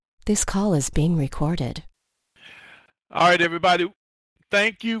This call is being recorded. All right, everybody.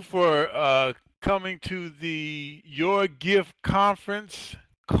 Thank you for coming to the Your Gift Conference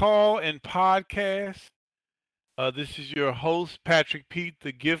call and podcast. This is your host, Patrick Pete,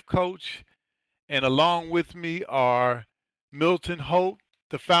 the gift coach. And along with me are Milton Hope,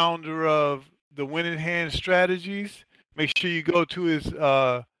 the founder of the Winning Hand Strategies. Make sure you go to his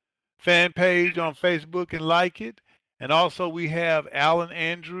fan page on Facebook and like it. And also we have Alan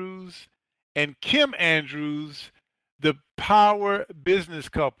Andrews and Kim Andrews, the power business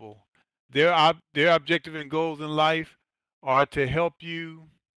couple. Their objective and goals in life are to help you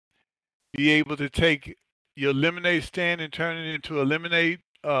be able to take your lemonade stand and turn it into a lemonade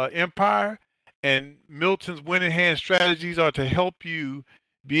empire. And Milton's winning hand strategies are to help you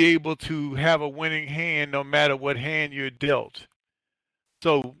be able to have a winning hand no matter what hand you're dealt.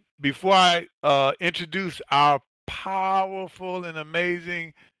 So before I introduce our powerful and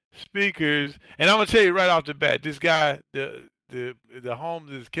amazing speakers, and I'm gonna tell you right off the bat, this guy, the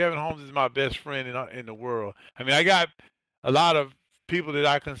Holmes is Kevin Holmes is my best friend in the world. I mean, I got a lot of people that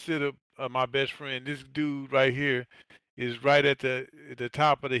I consider my best friend. This dude right here is right at the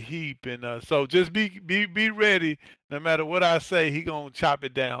top of the heap, and so just be ready. No matter what I say, he gonna chop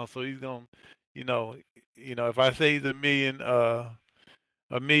it down. So he's gonna, you know, if I say he's a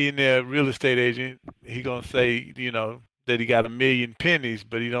millionaire real estate agent, he gonna say, that he got a million pennies,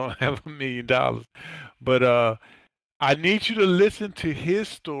 but he don't have $1 million. But I need you to listen to his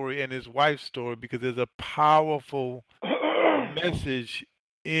story and his wife's story because there's a powerful message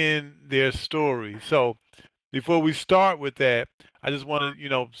in their story. So before we start with that, I just want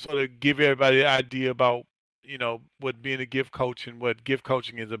to, sort of give everybody an idea about, what being a gift coach and what gift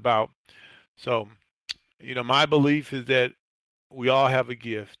coaching is about. So, my belief is that we all have a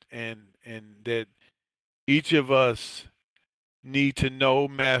gift and that each of us need to know,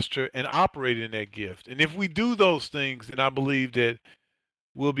 master, and operate in that gift. And if we do those things, then I believe that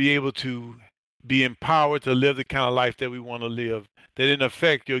we'll be able to be empowered to live the kind of life that we want to live, that in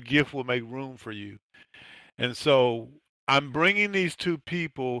effect, your gift will make room for you. And so I'm bringing these two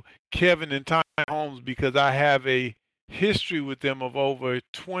people, Kevin and Tonya Holmes, because I have a history with them of over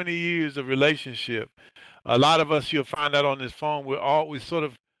 20 years of relationship. A lot of us, you'll find out on this phone, we sort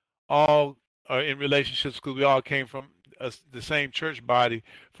of all are in relationships because we all came from the same church body,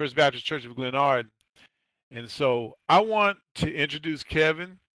 First Baptist Church of Glenard. And so I want to introduce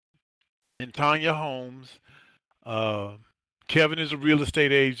Kevin and Tonya Holmes. Uh, Kevin is a real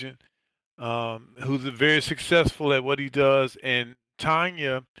estate agent who's very successful at what he does, and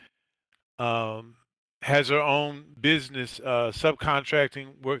Tonya has her own business, subcontracting,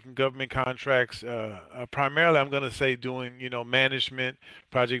 working government contracts. Primarily, I'm going to say doing, management,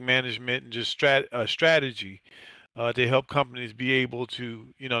 project management, and just strategy to help companies be able to,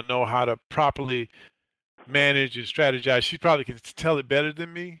 know how to properly manage and strategize. She probably can tell it better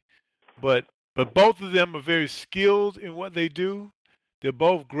than me, but both of them are very skilled in what they do. They're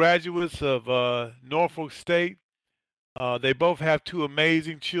both graduates of Norfolk State. They both have two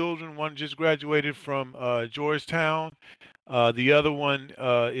amazing children. One just graduated from Georgetown. The other one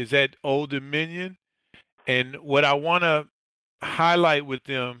is at Old Dominion. And what I want to highlight with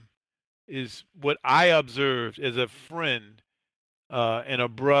them is what I observed as a friend and a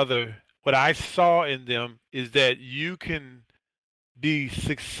brother. What I saw in them is that you can be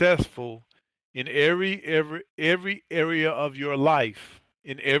successful in every area of your life.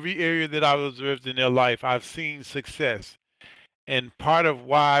 In every area that I've observed in their life, I've seen success. And part of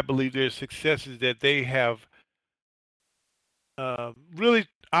why I believe their success is that they have really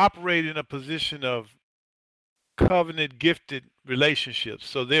operated in a position of covenant gifted relationships.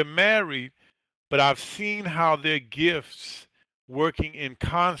 So they're married, but I've seen how their gifts working in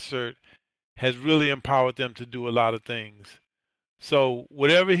concert has really empowered them to do a lot of things. So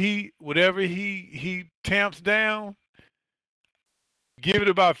whatever he tamps down, give it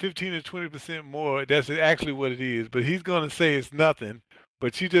about 15 to 20% more. That's actually what it is. But he's going to say it's nothing.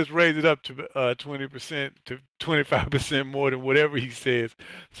 But you just raise it up to 20% to 25% more than whatever he says.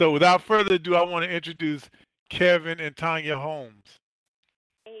 So without further ado, I want to introduce Kevin and Tonya Holmes.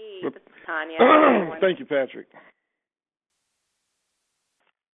 Hey, this is Tonya. Thank you, Patrick.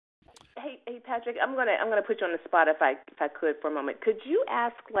 Hey, Patrick. I'm gonna put you on the spot if I could for a moment. Could you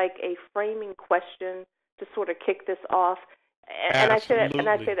ask like a framing question to sort of kick this off? And Absolutely.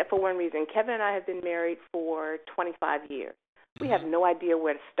 I say that for one reason. Kevin and I have been married for 25 years. We have no idea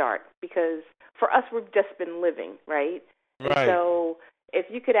where to start because for us we've just been living, right? Right. And so if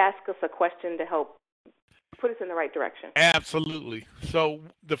you could ask us a question to help put us in the right direction. Absolutely. So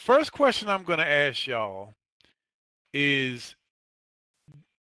the first question I'm going to ask y'all is,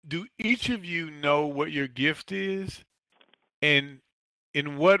 do each of you know what your gift is? And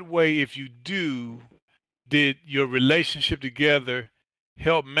in what way, if you do, did your relationship together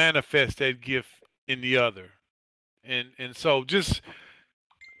help manifest that gift in the other? And so just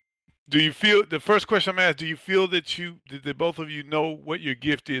do you feel the first question I'm asked, do you feel that both of you know what your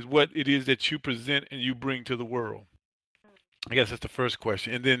gift is, what it is that you present and you bring to the world? I guess that's the first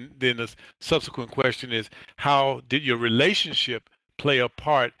question. And then the subsequent question is, how did your relationship play a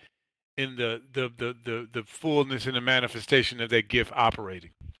part in the fullness and the manifestation of that gift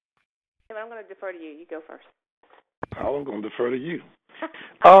operating? I'm going to defer to you. You go first. I'm going to defer to you.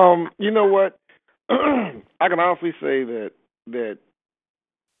 You know what? I can honestly say that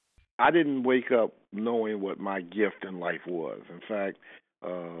I didn't wake up knowing what my gift in life was. In fact,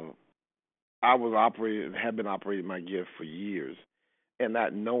 I had been operating my gift for years, and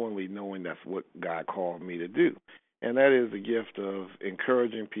not knowingly knowing that's what God called me to do, and that is the gift of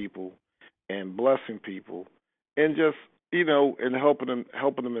encouraging people and blessing people, and just and helping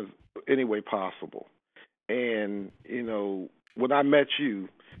them as any way possible. And when I met you,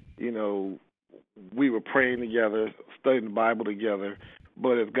 we were praying together, studying the Bible together.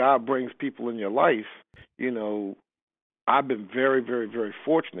 But if God brings people in your life, I've been very, very, very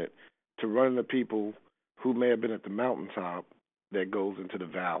fortunate to run into people who may have been at the mountaintop that goes into the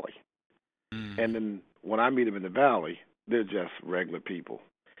valley. And then when I meet them in the valley, they're just regular people,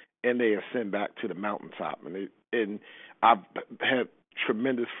 and they ascend back to the mountaintop. And I've had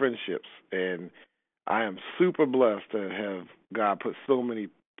tremendous friendships, and I am super blessed to have God put so many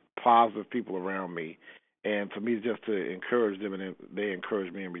positive people around me, and for me just to encourage them, and they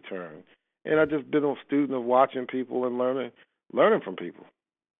encourage me in return. And I've just been a student of watching people and learning from people.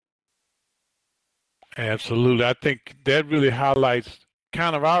 Absolutely. I think that really highlights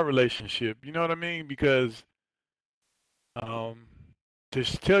kind of our relationship. You know what I mean? Because um, to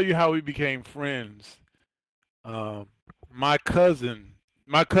tell you how we became friends, um, my cousin,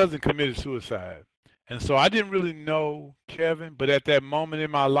 my cousin committed suicide. And so I didn't really know Kevin, but at that moment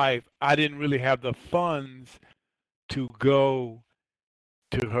in my life, I didn't really have the funds to go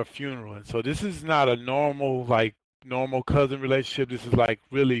to her funeral. And so this is not a normal cousin relationship. This is like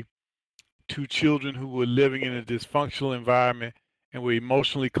really two children who were living in a dysfunctional environment and were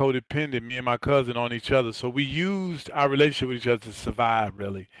emotionally codependent, me and my cousin, on each other. So we used our relationship with each other to survive,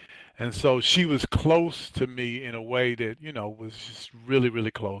 really. And so she was close to me in a way that, was just really,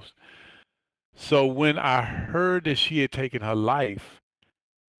 really close. So when I heard that she had taken her life,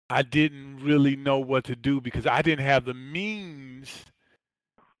 I didn't really know what to do because I didn't have the means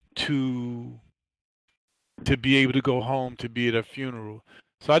to be able to go home to be at her funeral.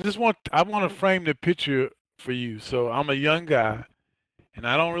 So I want to frame the picture for you. So I'm a young guy and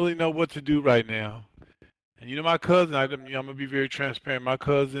I don't really know what to do right now. And my cousin, I'm gonna be very transparent. My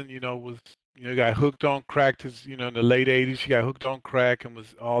cousin, was got hooked on crack. In the late '80s, she got hooked on crack and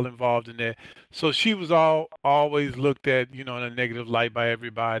was all involved in that. So she was always looked at, in a negative light by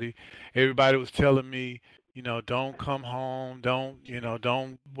everybody. Everybody was telling me, don't come home,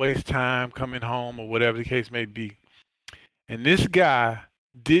 don't waste time coming home or whatever the case may be. And this guy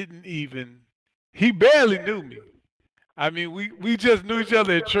didn't even, he barely knew me. I mean, we just knew each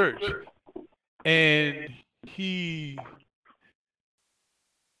other at church. And he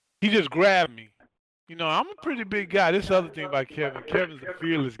just grabbed me. I'm a pretty big guy. This other thing about Kevin. Kevin's a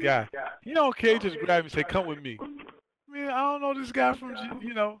fearless guy. He don't care. He just grabbed me and say, "Come with me." I mean, I don't know this guy from,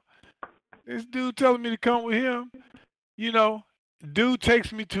 this dude telling me to come with him. You know, Dude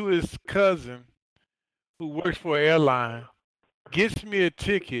takes me to his cousin who works for an airline, gets me a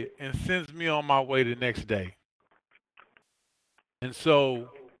ticket, and sends me on my way the next day. And so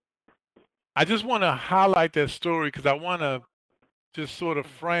I just want to highlight that story because I want to just sort of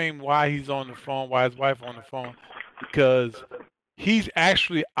frame why he's on the phone, why his wife on the phone, because he's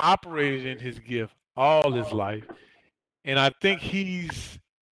actually operated in his gift all his life. And I think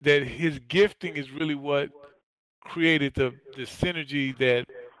that his gifting is really what created the synergy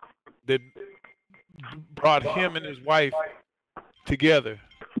that brought him and his wife together.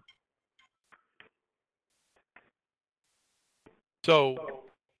 So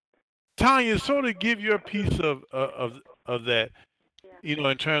Tanya, sort of give your piece of that, Yeah.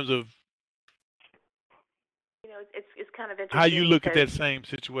 in terms of It's kind of how you interesting look at because, that same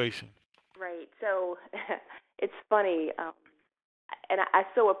situation. right. So it's funny, and I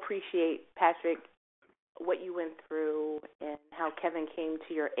so appreciate, Patrick, what you went through and how Kevin came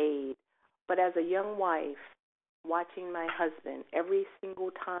to your aid. But as a young wife, watching my husband, every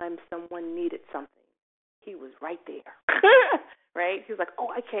single time someone needed something, he was right there. Right? He was like,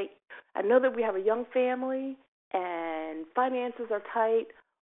 "Oh, okay. I know that we have a young family and finances are tight,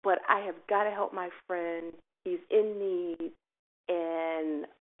 but I have got to help my friend. He's in need, and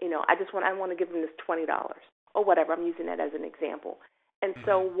I want to give him this $20 or whatever. I'm using that as an example. And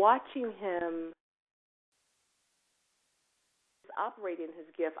so watching him operating his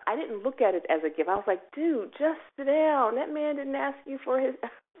gift, I didn't look at it as a gift. I was like, dude, just sit down. That man didn't ask you for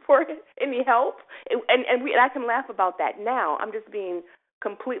any help. And I can laugh about that now. I'm just being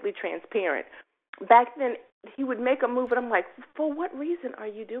completely transparent. Back then, he would make a move, and I'm like, for what reason are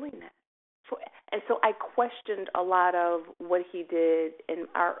you doing that? And so I questioned a lot of what he did in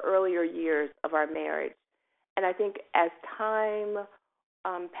our earlier years of our marriage. And I think as time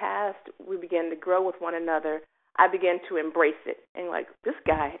passed, we began to grow with one another. I began to embrace it and like, this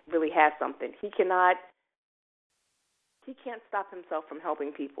guy really has something. He can't stop himself from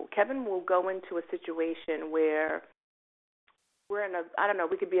helping people. Kevin will go into a situation where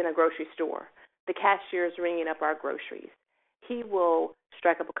we could be in a grocery store. The cashier is ringing up our groceries. He will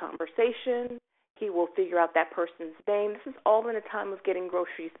strike up a conversation. He will figure out that person's name. This is all in a time of getting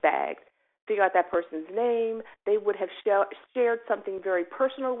groceries bagged. Figure out that person's name. They would have shared something very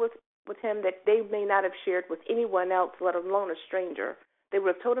personal with him that they may not have shared with anyone else, let alone a stranger. They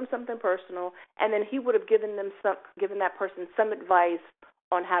would have told him something personal, and then he would have given that person some advice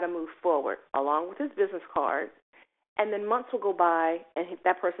on how to move forward, along with his business card. And then months will go by, and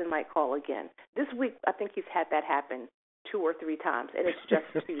that person might call again. This week, I think he's had that happen 2 or 3 times, and it's just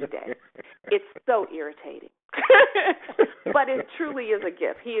Tuesday. It's so irritating. But it truly is a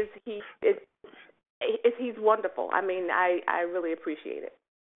gift. He's wonderful. I mean, I really appreciate it.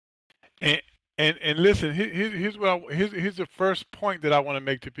 And listen, here's the first point that I want to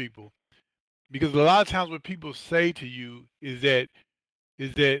make to people, because a lot of times what people say to you is that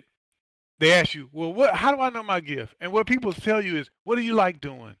they ask you, well, how do I know my gift? And what people tell you is, what do you like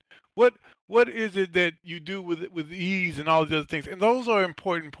doing? What is it that you do with ease and all these other things? And those are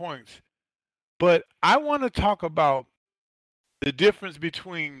important points. But I want to talk about the difference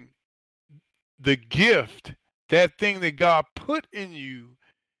between the gift, that thing that God put in you.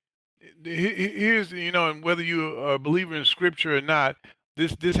 Here's, and whether you are a believer in Scripture or not,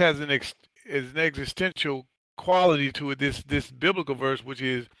 this has an existential quality to it. This biblical verse, which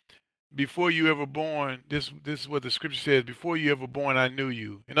is, before you ever born, this is what the Scripture says: before you ever born, I knew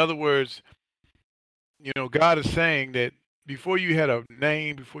you. In other words, God is saying that before you had a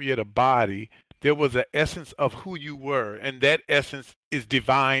name, before you had a body, there was an essence of who you were, and that essence is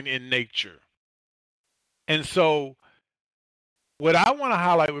divine in nature. And so what I want to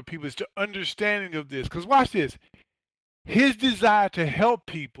highlight with people is the understanding of this. Because watch this. His desire to help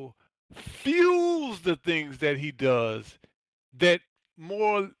people fuels the things that he does that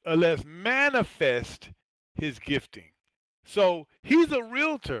more or less manifest his gifting. So he's a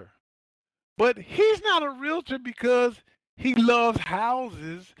realtor, but he's not a realtor because he loves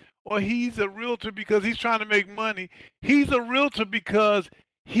houses, or he's a realtor because he's trying to make money. He's a realtor because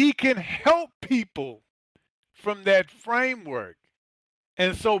he can help people from that framework.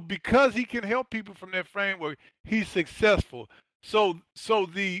 And so because he can help people from that framework, he's successful. So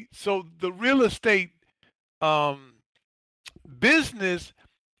the real estate business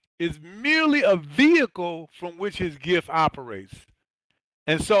is merely a vehicle from which his gift operates.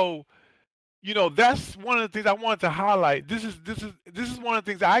 And so, that's one of the things I wanted to highlight. This is one of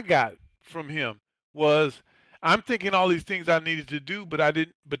the things I got from him was, I'm thinking all these things I needed to do, but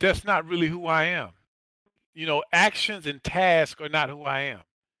that's not really who I am. Actions and tasks are not who I am.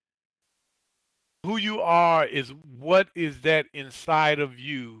 Who you are is what is that inside of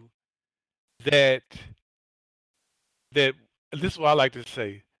you that this is what I like to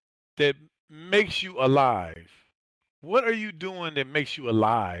say, that makes you alive. What are you doing that makes you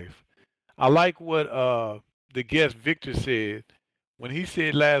alive? I like what the guest Victor said when he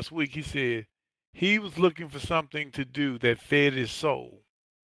said last week. He said he was looking for something to do that fed his soul.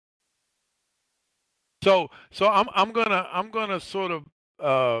 So I'm gonna sort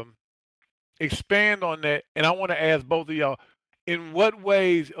of expand on that, and I want to ask both of y'all, in what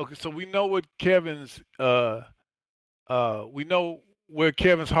ways? Okay, so we know what Kevin's we know where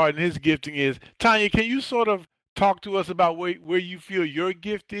Kevin's heart and his gifting is. Tonya, can you sort of talk to us about where you feel your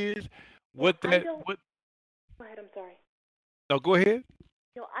gift is? What? Go ahead. I'm sorry. No, go ahead.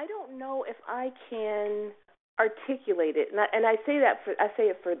 I don't know if I can articulate it, and I say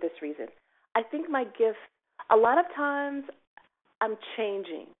it for this reason. I think my gift, a lot of times, I'm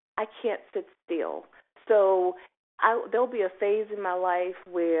changing. I can't sit still. So there'll be a phase in my life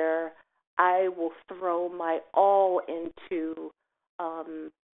where I will throw my all into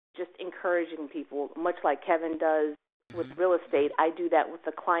just encouraging people, much like Kevin does with real estate. I do that with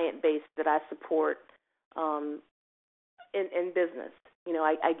the client base that I support in business.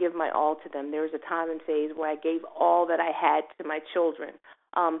 I give my all to them. There was a time and phase where I gave all that I had to my children.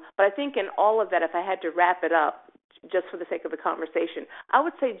 But I think in all of that, if I had to wrap it up, just for the sake of the conversation, I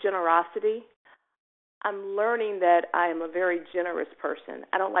would say generosity. I'm learning that I am a very generous person.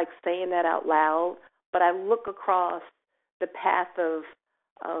 I don't like saying that out loud, but I look across the path of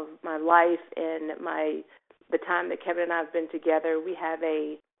my life and the time that Kevin and I have been together. We have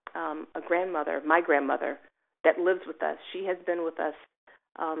a grandmother, my grandmother, that lives with us. She has been with us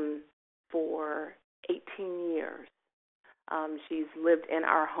for 18 years. She's lived in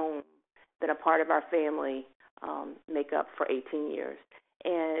our home, been a part of our family makeup for 18 years.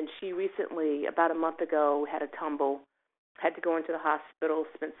 And she recently, about a month ago, had a tumble, had to go into the hospital,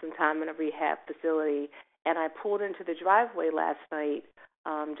 spent some time in a rehab facility, and I pulled into the driveway last night,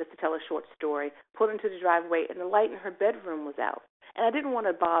 just to tell a short story, pulled into the driveway, and the light in her bedroom was out. And I didn't want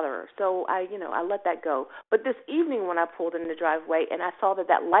to bother her, so I let that go. But this evening when I pulled in the driveway and I saw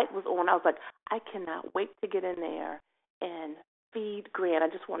that light was on, I was like, I cannot wait to get in there and feed Gran. I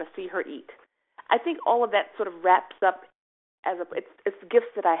just want to see her eat. I think all of that sort of wraps up it's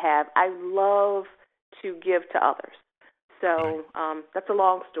gifts that I have. I love to give to others. So that's a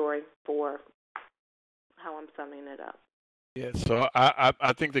long story for how I'm summing it up. Yeah, so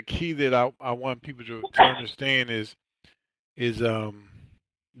I think the key that I want people to understand is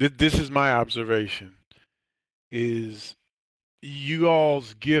this is my observation, is you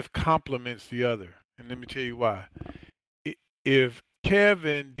all's gift complements the other. And let me tell you why. If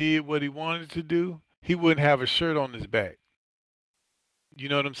Kevin did what he wanted to do, he wouldn't have a shirt on his back. You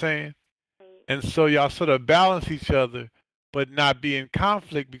know what I'm saying? And so y'all sort of balance each other, but not be in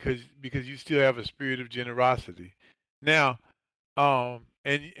conflict because you still have a spirit of generosity. Now,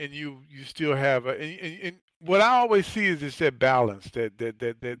 and you still have and what I always see is that balance, that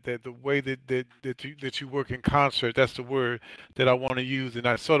the way that you work in concert. That's the word that I want to use, and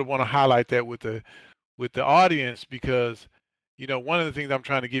I sort of want to highlight that with the audience because one of the things I'm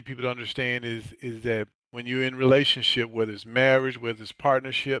trying to get people to understand is that when you're in relationship, whether it's marriage, whether it's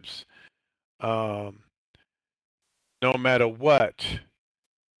partnerships, no matter what,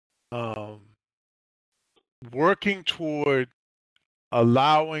 working toward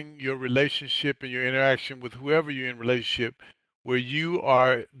allowing your relationship and your interaction with whoever you're in relationship where you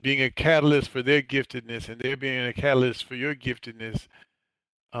are being a catalyst for their giftedness and they're being a catalyst for your giftedness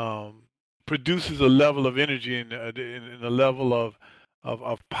produces a level of energy and a level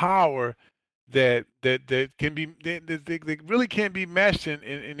of power that can be that really can't be matched in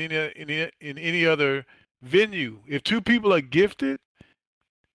any other venue. If two people are gifted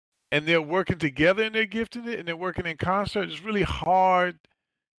and they're working together and they're gifted and they're working in concert, it's really hard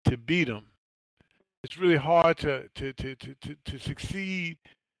to beat them. It's really hard to succeed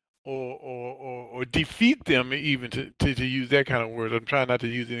or defeat them, even to use that kind of word. I'm trying not to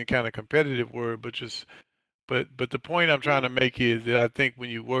use any kind of competitive word, but the point I'm trying to make is that I think when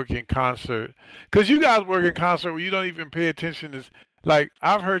you work in concert, because you guys work in concert where you don't even pay attention, is like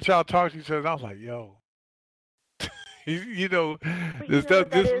I've heard y'all talk to each other, and I was like, yo. But you know what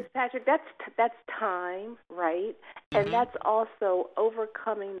that is, Patrick? That's time, right? And that's also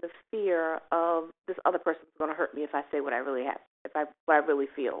overcoming the fear of this other person's going to hurt me if I say what I really have, what I really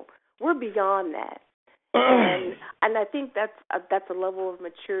feel. We're beyond that, and I think that's a level of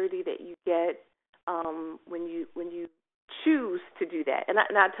maturity that you get when you choose to do that. And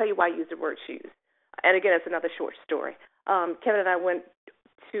I'll tell you why I use the word choose. And again, it's another short story. Kevin and I went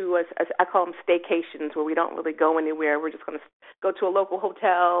to I call them staycations, where we don't really go anywhere. We're just going to go to a local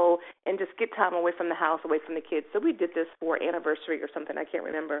hotel and just get time away from the house, away from the kids. So we did this for anniversary or something, I can't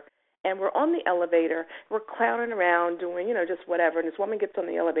remember. And we're on the elevator, we're clowning around doing, just whatever. And this woman gets on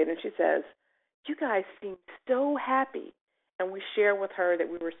the elevator and she says, "You guys seem so happy." And we share with her that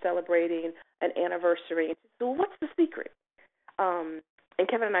we were celebrating an anniversary. And she said, "Well, what's the secret?" And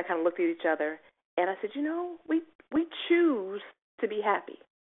Kevin and I kind of looked at each other, and I said, we choose to be happy.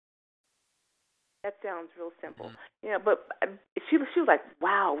 That sounds real simple, But she was like,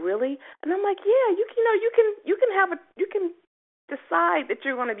 "Wow, really?" And I'm like, "Yeah, you can decide that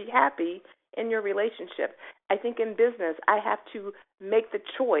you're going to be happy in your relationship." I think in business, I have to make the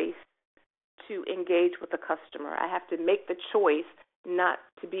choice to engage with the customer. I have to make the choice not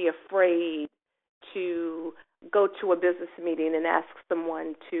to be afraid to go to a business meeting and ask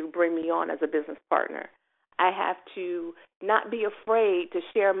someone to bring me on as a business partner. I have to not be afraid to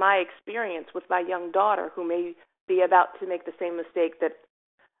share my experience with my young daughter, who may be about to make the same mistake that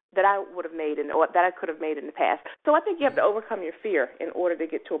I would have made or that I could have made in the past. So I think you have to overcome your fear in order to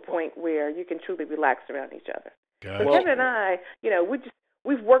get to a point where you can truly relax around each other. So Kevin and I,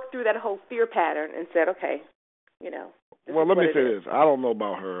 we've worked through that whole fear pattern and said, okay, Well, let me say this. I don't know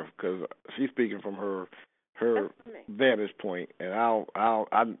about her because she's speaking from her vantage point, and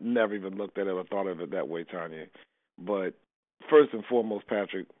I never even looked at it or thought of it that way, Tonya. But first and foremost,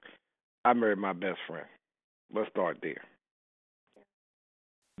 Patrick, I married my best friend. Let's start there.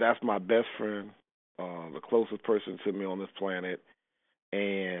 That's my best friend, the closest person to me on this planet,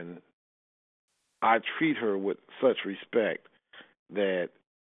 and I treat her with such respect that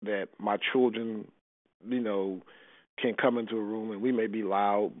my children, can come into a room and we may be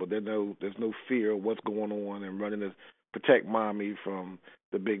loud, but there's no fear of what's going on and running to protect mommy from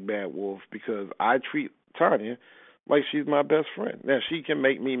the big bad wolf, because I treat Tonya like she's my best friend. Now, she can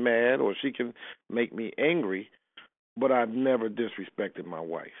make me mad or she can make me angry, but I've never disrespected my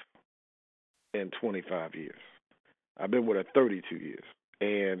wife in 25 years. I've been with her 32 years.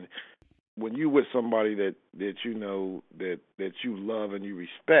 And when you with somebody that you know that you love and you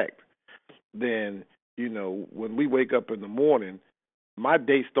respect, then when we wake up in the morning, my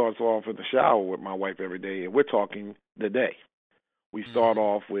day starts off in the shower with my wife every day, and we're talking the day. We start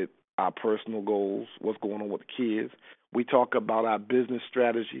off with our personal goals, what's going on with the kids. We talk about our business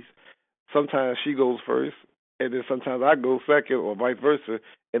strategies. Sometimes she goes first, and then sometimes I go second, or vice versa,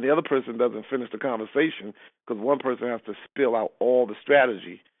 and the other person doesn't finish the conversation because one person has to spill out all the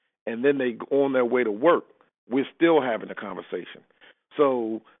strategy, and then they go on their way to work. We're still having a conversation.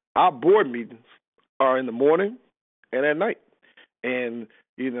 So our board meetings are in the morning and at night. And,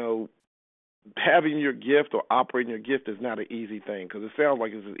 having your gift or operating your gift is not an easy thing, because it sounds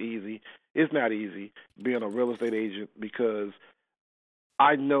like it's easy. It's not easy being a real estate agent, because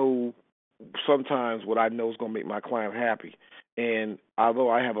I know sometimes what I know is going to make my client happy. And although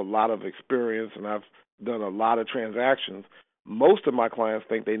I have a lot of experience and I've done a lot of transactions, most of my clients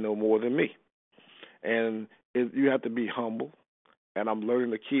think they know more than me. And you have to be humble. And I'm learning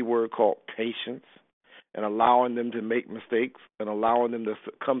the key word called patience, and allowing them to make mistakes and allowing them to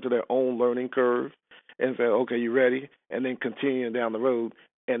come to their own learning curve and say, okay, you ready? And then continuing down the road.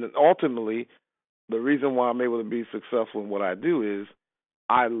 And then ultimately, the reason why I'm able to be successful in what I do is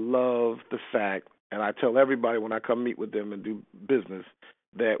I love the fact, and I tell everybody when I come meet with them and do business,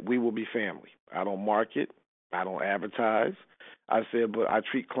 that we will be family. I don't market. I don't advertise. I said, but I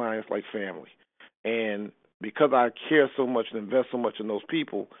treat clients like family. And because I care so much and invest so much in those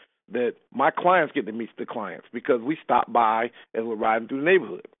people, that my clients get to meet the clients, because we stop by as we're riding through the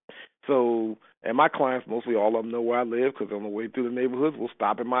neighborhood. So, and my clients, mostly all of them know where I live, because on the way through the neighborhoods, we'll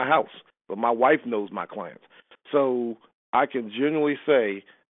stop at my house. But my wife knows my clients. So I can genuinely say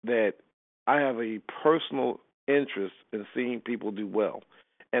that I have a personal interest in seeing people do well.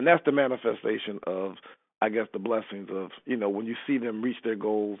 And that's the manifestation of, I guess, the blessings of, when you see them reach their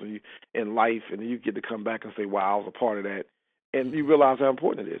goals in life, and you get to come back and say, wow, I was a part of that. And you realize how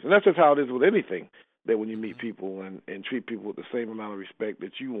important it is. And that's just how it is with anything, that when you meet people and treat people with the same amount of respect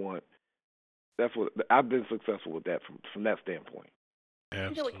that you want, that's what I've been successful with that from that standpoint.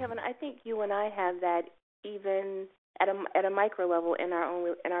 Absolutely. You know what, Kevin? I think you and I have that even at a micro level in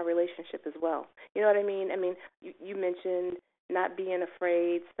our relationship as well. You know what I mean? I mean, you mentioned not being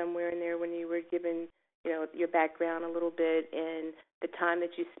afraid somewhere in there when you were given, your background a little bit, and the time that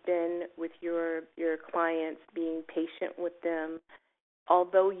you spend with your clients, being patient with them.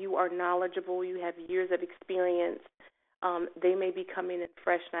 Although you are knowledgeable, you have years of experience, they may be coming in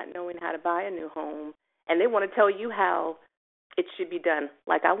fresh, not knowing how to buy a new home, and they want to tell you how it should be done,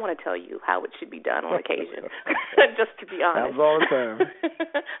 like I want to tell you how it should be done on occasion, just to be honest. Happens all the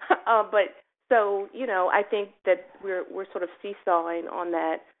time. But so, I think that we're sort of seesawing on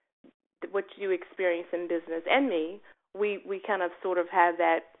that. What you experience in business and me, we kind of sort of have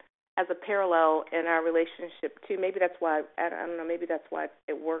that as a parallel in our relationship too. Maybe that's why, I don't know, maybe that's why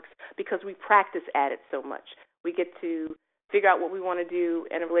it works, because we practice at it so much. We get to figure out what we want to do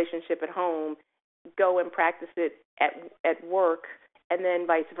in a relationship at home, go and practice it at work, and then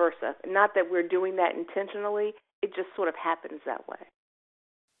vice versa. Not that we're doing that intentionally, it just sort of happens that way.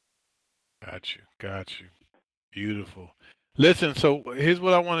 Got you. Beautiful. Listen, so here's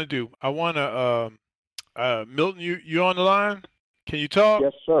what I want to do. I want to, Milton, you on the line? Can you talk?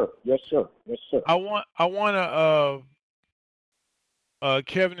 Yes, sir. Yes, sir. Yes, sir. I want to,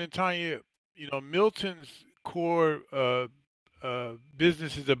 Kevin and Tonya, Milton's core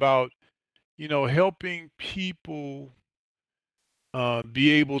business is about, helping people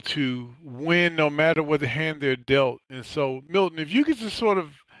be able to win no matter what the hand they're dealt. And so, Milton, if you could just sort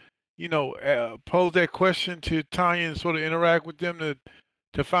of, pose that question to Tonya and sort of interact with them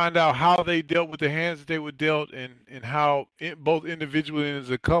to find out how they dealt with the hands that they were dealt, and how both individually and as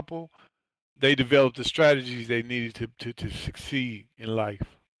a couple, they developed the strategies they needed to succeed in life.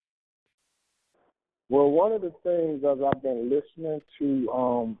 Well, one of the things as I've been listening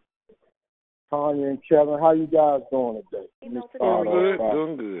to Tonya and Kevin, how you guys doing today? Doing good,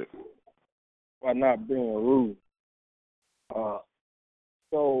 doing good. By not being rude.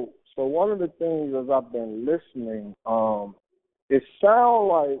 So one of the things as I've been listening, it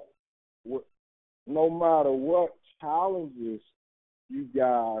sounds like no matter what challenges you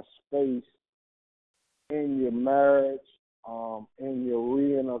guys face in your marriage, in your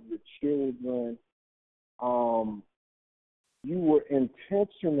rearing of your children, you were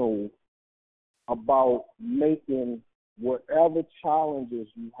intentional about making whatever challenges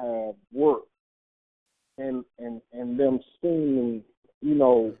you have work, and them seeming,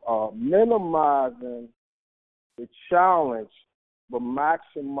 minimizing the challenge, but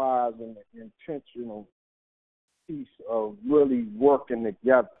maximizing the intentional piece of really working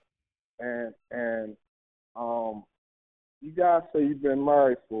together. And you guys say you've been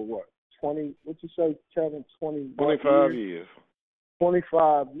married for what? 20? What you say, Kevin? 25 years.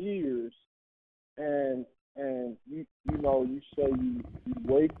 25 years, and you say you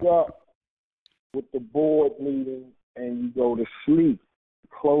wake up with the board meeting and you go to sleep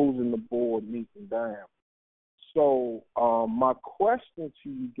closing the board meeting down. So my question to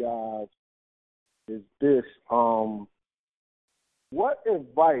you guys is this: what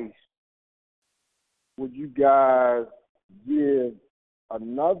advice would you guys give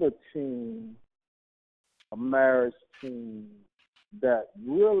another team, a marriage team, that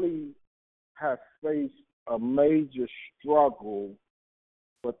really have faced a major struggle,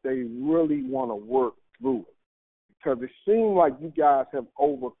 but they really want to work through it? Because it seems like you guys have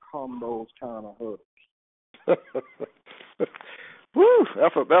overcome those kind of hurdles. Woo,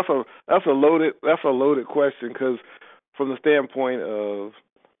 that's a loaded question, because from the standpoint of,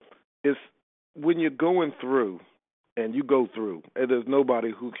 it's when you're going through, and you go through, and there's nobody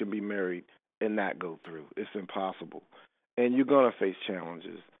who can be married and not go through. It's impossible, and you're gonna face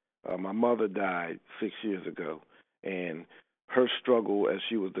challenges. My mother died 6 years ago, and her struggle as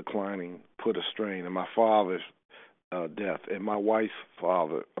she was declining put a strain, and my father's death, and my wife's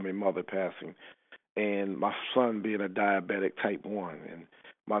mother passing, and my son being a diabetic type 1, and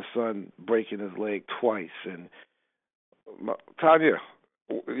my son breaking his leg twice. And Tonya,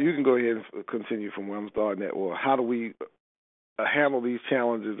 you can go ahead and continue from where I'm starting at. Well, how do we handle these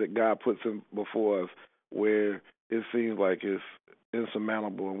challenges that God puts in before us, where it seems like it's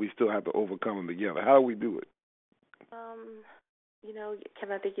insurmountable and we still have to overcome them together? How do we do it?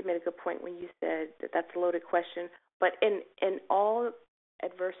 Kevin, I think you made a good point when you said that's a loaded question. But in all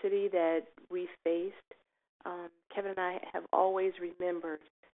adversity that we faced, Kevin and I have always remembered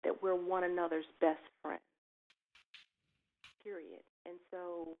that we're one another's best friends, period. And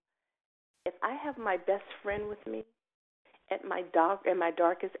so if I have my best friend with me at my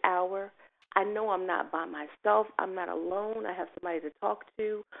darkest hour, I know I'm not by myself. I'm not alone. I have somebody to talk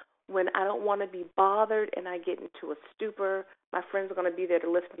to. When I don't want to be bothered and I get into a stupor, my friends are going to be there to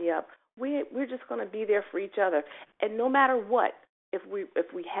lift me up. We're just going to be there for each other. And no matter what, if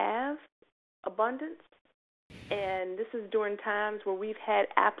we have abundance, and this is during times where we've had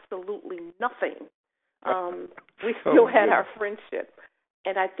absolutely nothing, we still had our friendship.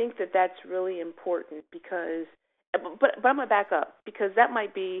 And I think that that's really important, because, but I'm going to back up, because that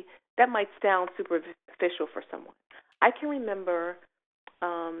might sound superficial for someone. I can remember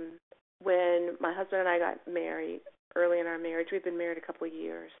when my husband and I got married, early in our marriage. We've been married a couple of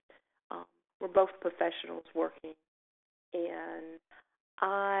years. We're both professionals working, and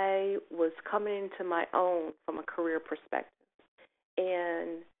I was coming into my own from a career perspective.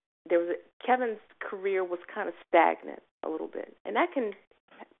 And Kevin's career was kind of stagnant a little bit, and that can.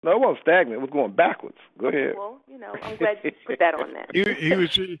 No, it wasn't stagnant. It was going backwards. Go ahead. Well, I'm glad you put that on that.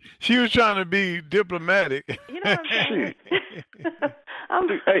 She was trying to be diplomatic. You know what I'm saying?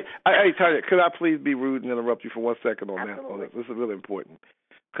 Hey, Tonya, could I please be rude and interrupt you for 1 second on Absolutely. that? This is really important,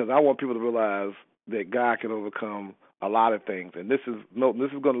 because I want people to realize that God can overcome a lot of things, and this is going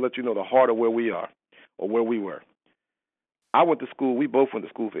to let you know the heart of where we are, or where we were. I went to school. We both went to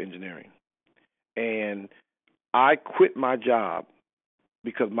school for engineering, and I quit my job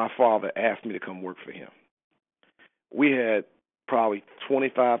because my father asked me to come work for him. We had probably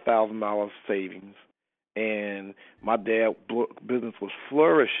 $25,000 savings, and my dad's business was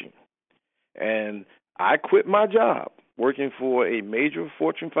flourishing. And I quit my job working for a major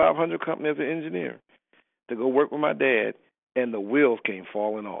Fortune 500 company as an engineer to go work with my dad, and the wheels came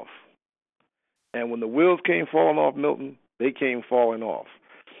falling off. And when the wheels came falling off, Milton, they came falling off.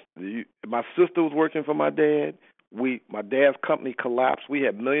 My sister was working for my dad. My dad's company collapsed. We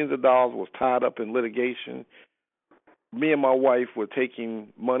had millions of dollars was tied up in litigation. Me and my wife were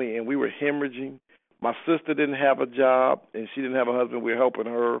taking money, and we were hemorrhaging. My sister didn't have a job, and she didn't have a husband. We were helping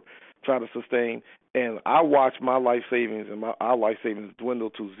her try to sustain. And I watched my life savings and our life savings dwindle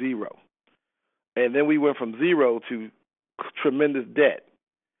to zero. And then we went from zero to tremendous debt.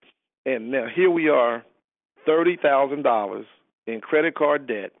 And now here we are, $30,000 in credit card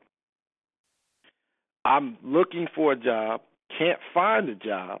debt. I'm looking for a job, can't find a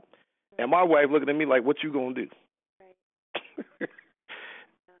job, and my wife looking at me like, "What you gonna do?" Right.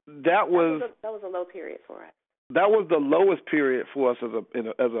 that was a low period for us. That was the lowest period for us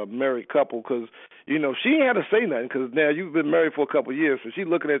as a married couple, because she ain't had to say nothing, because now you've been married for a couple of years, so she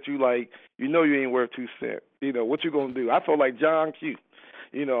looking at you like you ain't worth 2 cents. What you gonna do? I felt like John Q.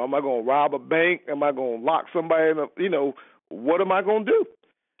 Am I gonna rob a bank? Am I gonna lock somebody in a? What am I gonna do?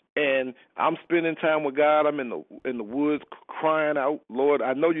 And I'm spending time with God. I'm in the woods crying out, "Lord,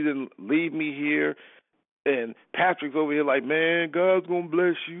 I know you didn't leave me here." And Patrick's over here like, "Man, God's going to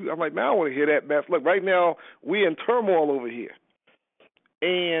bless you." I'm like, "Man, I don't want to hear that mess." Look, right now, we in turmoil over here.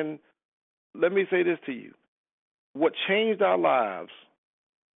 And let me say this to you. What changed our lives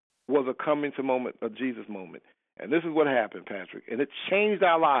was a coming to moment, a Jesus moment. And this is what happened, Patrick. And it changed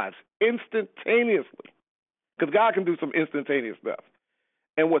our lives instantaneously, because God can do some instantaneous stuff.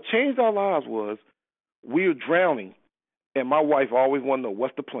 And what changed our lives was we were drowning, and my wife always wanted to know,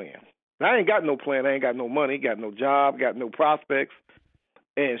 what's the plan? And I ain't got no plan. I ain't got no money, got no job, got no prospects.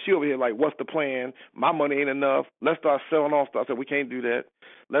 And she over here like, what's the plan? My money ain't enough. Let's start selling off stuff. I said, we can't do that.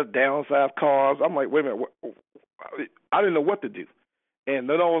 Let's downsize cars. I'm like, wait a minute. I didn't know what to do. And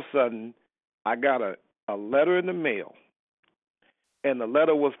then all of a sudden, I got a letter in the mail. And the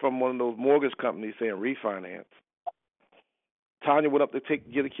letter was from one of those mortgage companies saying refinance. Tonya went up to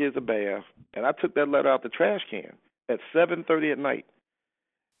get the kids a bath, and I took that letter out the trash can at 7:30 at night.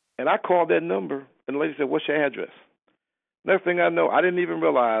 And I called that number, and the lady said, "What's your address?" Next thing I know, I didn't even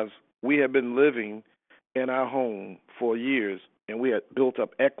realize we had been living in our home for years, and we had built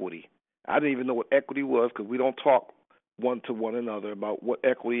up equity. I didn't even know what equity was, because we don't talk one to one another about what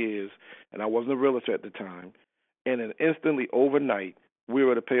equity is, and I wasn't a realtor at the time. And then instantly, overnight, we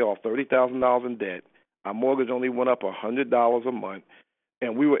were to pay off $30,000 in debt. Our mortgage only went up $100 a month,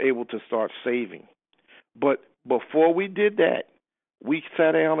 and we were able to start saving. But before we did that, we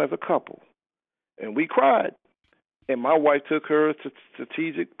sat down as a couple, and we cried. And my wife took her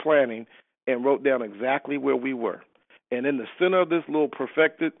strategic planning and wrote down exactly where we were. And in the center of this little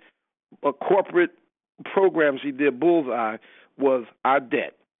perfected corporate program she did, Bullseye, was our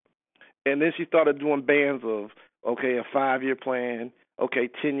debt. And then she started doing bands of, okay, a 5-year plan, okay,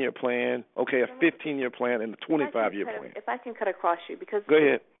 10-year plan, okay, a 15-year plan, and a 25-year plan. If I can cut across you, because go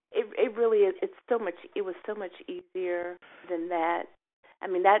ahead. It really is. It was so much easier than that. I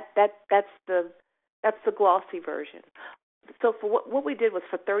mean, that's the glossy version. So for what we did was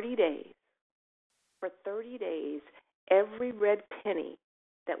for 30 days. For 30 days, every red penny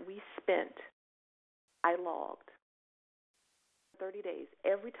that we spent, I logged. 30 days.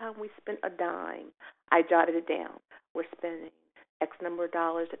 Every time we spent a dime, I jotted it down. We're spending X number of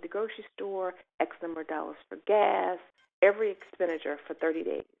dollars at the grocery store, X number of dollars for gas, every expenditure for 30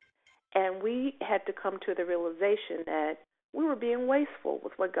 days. And we had to come to the realization that we were being wasteful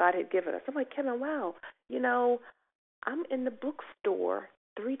with what God had given us. I'm like, Kevin, wow, I'm in the bookstore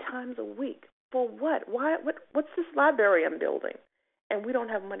 3 times a week. For what? Why? What's this library I'm building? And we don't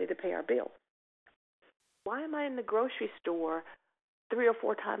have money to pay our bills. Why am I in the grocery store 3 or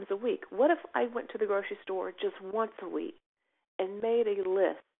 4 times a week? What if I went to the grocery store just once a week and made a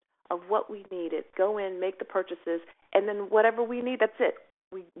list of what we needed, go in, make the purchases, and then whatever we need, that's it.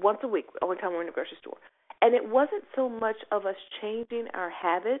 Once a week, only time we're in the grocery store. And it wasn't so much of us changing our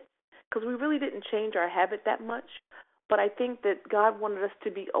habits, because we really didn't change our habit that much, but I think that God wanted us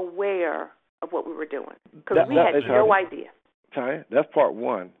to be aware of what we were doing, because we had no idea. Ty, that's part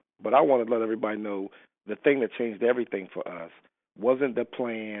one, but I want to let everybody know the thing that changed everything for us wasn't the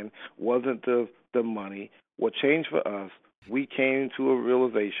plan, wasn't the money. What changed for us, we came to a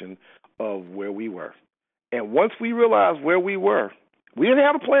realization of where we were. And once we realized where we were, we didn't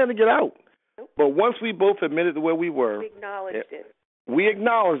have a plan to get out. Nope. But once we both admitted to where we were, we acknowledged it. We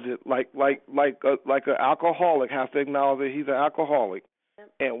acknowledged it like an alcoholic has to acknowledge that he's an alcoholic.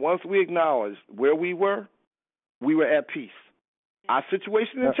 Yep. And once we acknowledged where we were at peace. Our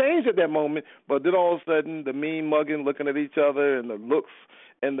situation didn't change at that moment, but then all of a sudden the mean mugging, looking at each other, and the looks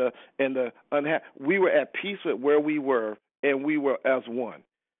and the unhappy, we were at peace with where we were, and we were as one.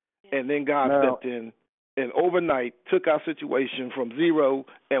 Yeah. And then God stepped in and overnight took our situation from zero,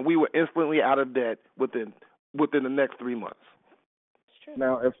 and we were instantly out of debt within the next 3 months.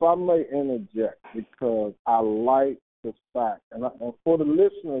 Now, if I may interject, because I like the fact, and for the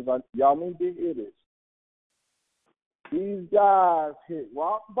listeners, y'all need to hear this. These guys hit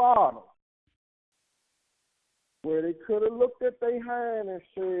rock bottom where they could have looked at their hand and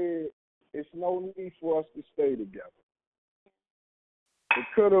said, it's no need for us to stay together. They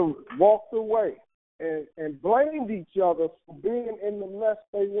could have walked away and blamed each other for being in the mess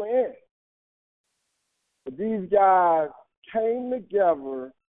they were in. But these guys came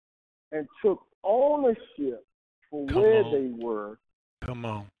together and took ownership for where they were. Come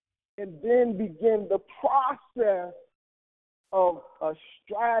on. And then began the process of a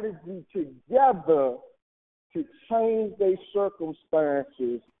strategy together to change their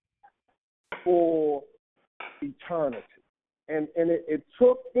circumstances for eternity. And it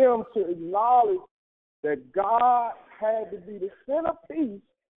took them to acknowledge that God had to be the centerpiece,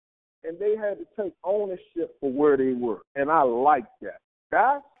 and they had to take ownership for where they were. And I like that.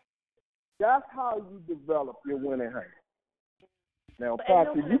 That's how you develop your winning hand. Now,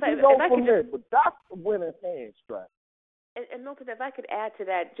 Patrick, you can go from there, but that's the winning hand strategy. And Milton, if I could add to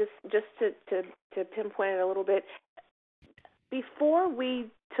that, just to pinpoint it a little bit, before we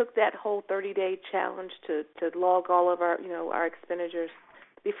took that whole 30-day challenge to log all of our our expenditures,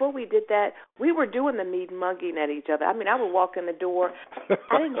 before we did that, we were doing the mean mugging at each other. I mean, I would walk in the door,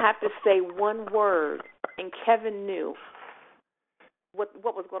 I didn't have to say one word, and Kevin knew what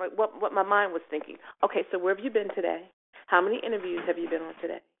was going on, what my mind was thinking. Okay, so where have you been today? How many interviews have you been on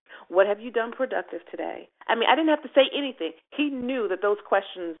today? What have you done productive today? I mean, I didn't have to say anything. He knew that those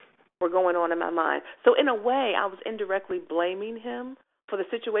questions were going on in my mind. So in a way, I was indirectly blaming him for the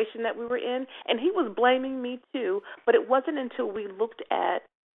situation that we were in, and he was blaming me too, but it wasn't until we looked at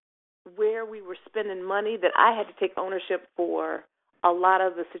where we were spending money that I had to take ownership for a lot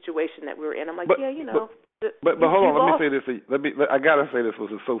of the situation that we were in. I'm like, But hold on, let me say this. I gotta say this was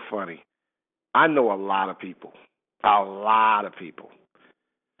so funny. I know a lot of people,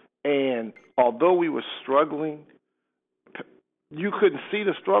 and although we were struggling, you couldn't see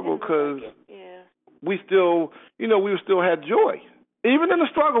the struggle because we still, we still had joy. Even in the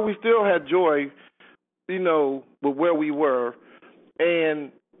struggle, we still had joy, with where we were.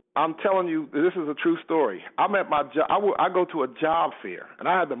 And I'm telling you, this is a true story. I'm at my job. I go to a job fair, and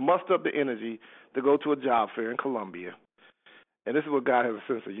I had to muster up the energy to go to a job fair in Columbia. And this is where God has a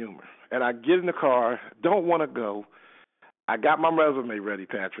sense of humor. And I get in the car, don't want to go. I got my resume ready,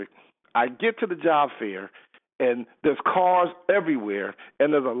 Patrick. I get to the job fair, and there's cars everywhere,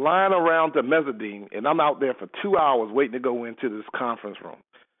 and there's a line around the mezzanine, and I'm out there for 2 hours waiting to go into this conference room.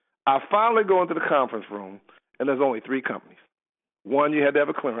 I finally go into the conference room, and there's only 3 companies. One, you had to have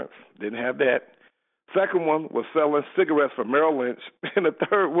a clearance. Didn't have that. Second one was selling cigarettes for Merrill Lynch, and the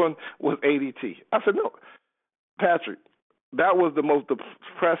third one was ADT. I said, no, Patrick, that was the most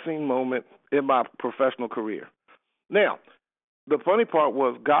depressing moment in my professional career. Now, the funny part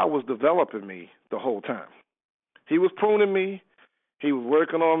was God was developing me the whole time. He was pruning me. He was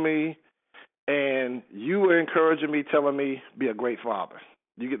working on me. And you were encouraging me, telling me, be a great father.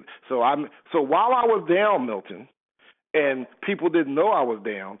 So while I was down, Milton, and people didn't know I was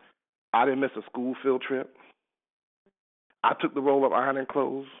down, I didn't miss a school field trip. I took the role of ironing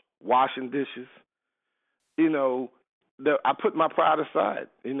clothes, washing dishes. I put my pride aside.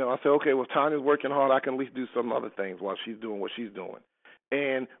 I said, okay, well, Tanya's working hard. I can at least do some other things while she's doing what she's doing.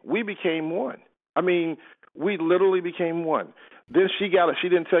 And we became one. I mean, we literally became one. Then she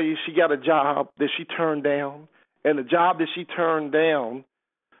didn't tell you she got a job that she turned down. And the job that she turned down,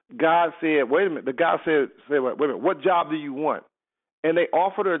 God said, wait a minute. The guy said, wait a minute, what job do you want? And they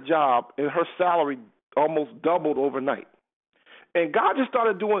offered her a job, and her salary almost doubled overnight. And God just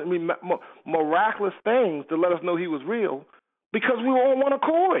started doing miraculous things to let us know he was real because we were on one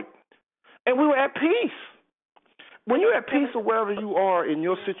accord. And we were at peace. When you're at peace or wherever you are in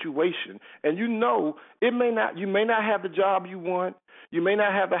your situation, and you may not have the job you want, you may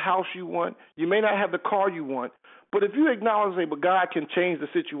not have the house you want, you may not have the car you want, but if you acknowledge that God can change the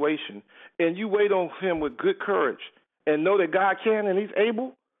situation and you wait on him with good courage and know that God can and he's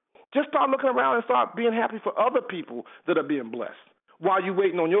able, just start looking around and start being happy for other people that are being blessed while you're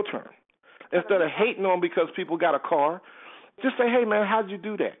waiting on your turn. Instead of hating on because people got a car, just say, hey, man, how'd you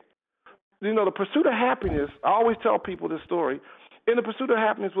do that? The pursuit of happiness, I always tell people this story. In The Pursuit of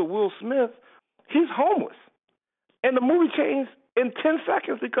Happiness with Will Smith, he's homeless. And the movie changed in 10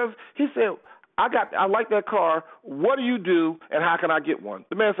 seconds because he said, I like that car. What do you do and how can I get one?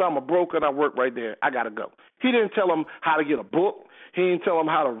 The man said, I'm a broker and I work right there. I got to go. He didn't tell him how to get a book. He didn't tell him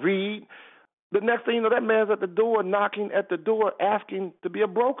how to read. The next thing you know, that man's at the door, knocking at the door, asking to be a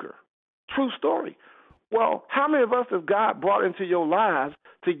broker. True story. Well, how many of us has God brought into your lives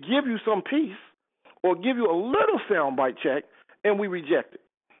to give you some peace or give you a little soundbite check, and we reject it?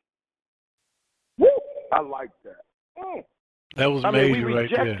 Woo! I like that. That was I major mean, we right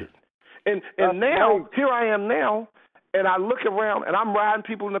there. rejected. And now, here I am now, and I look around, and I'm riding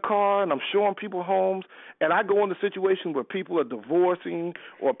people in the car, and I'm showing people homes, and I go into situations where people are divorcing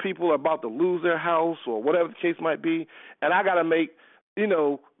or people are about to lose their house or whatever the case might be, and I got to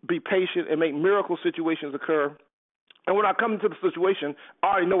be patient and make miracle situations occur. And when I come into the situation, I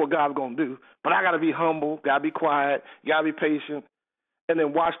already know what God's going to do, but I got to be humble, got to be quiet, got to be patient, and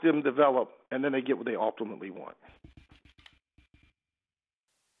then watch them develop, and then they get what they ultimately want.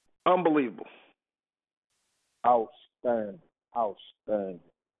 Unbelievable. Outstanding.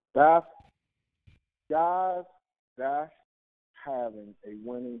 That's, guys, that's having a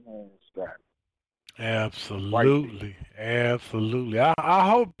winning hand strategy. Absolutely. Absolutely. I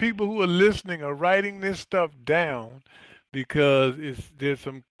hope people who are listening are writing this stuff down because there's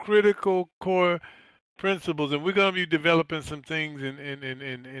some critical core principles, and we're going to be developing some things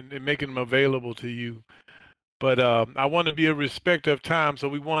and making them available to you. But I want to be a respect of time, so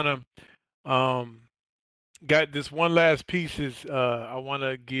we want to got this one last piece is I want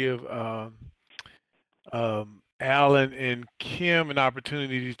to give Alan and Kim an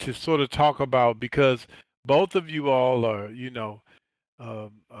opportunity to sort of talk about because both of you all are,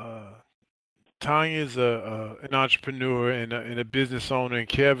 um, uh, Tanya's an entrepreneur and a business owner, and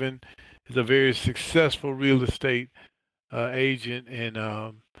Kevin is a very successful real estate agent, and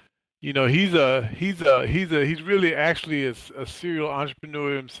he's really actually a serial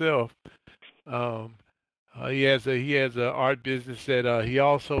entrepreneur himself. Um, he has a art business that he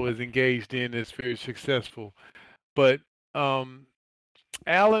also is engaged in that's very successful. But um,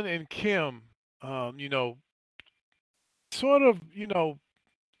 Alan and Kim, sort of,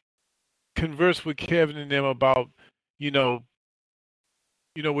 converse with Kevin and them about, you know,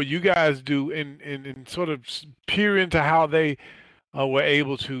 what you guys do and sort of peer into how they were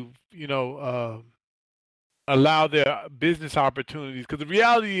able to, allow their business opportunities. Because the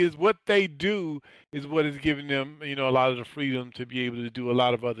reality is what they do is what is giving them, a lot of the freedom to be able to do a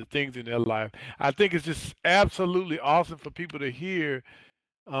lot of other things in their life. I think it's just absolutely awesome for people to hear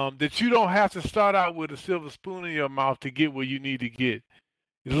that you don't have to start out with a silver spoon in your mouth to get where you need to get.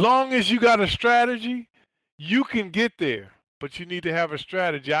 As long as you got a strategy, you can get there. But you need to have a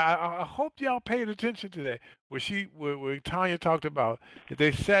strategy. I hope y'all paid attention to that. Where Tanya talked about that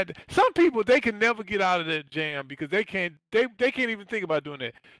they said some people they can never get out of that jam because they can't even think about doing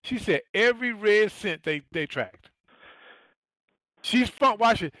that. She said every red cent they tracked.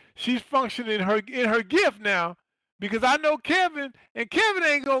 Watch it. She's functioning in her gift now because I know Kevin and Kevin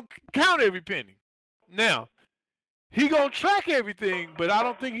ain't gonna count every penny. Now he gonna track everything, but I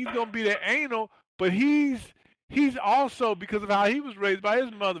don't think he's gonna be that anal. But he's also because of how he was raised by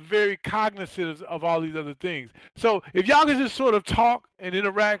his mother, very cognizant of all these other things. So if y'all can just sort of talk and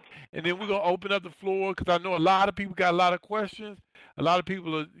interact, and then we're gonna open up the floor because I know a lot of people got a lot of questions. A lot of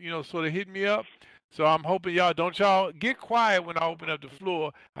people are sort of hitting me up. So I'm hoping y'all get quiet when I open up the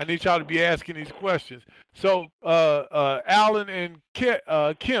floor. I need y'all to be asking these questions. So Alan and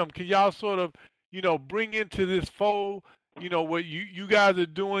Kim, can y'all sort of bring into this fold, what you guys are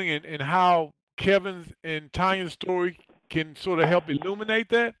doing and how Kevin's and Tanya's story can sort of help illuminate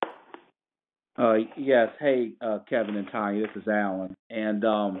that? Yes. Hey, Kevin and Tanya, this is Alan. And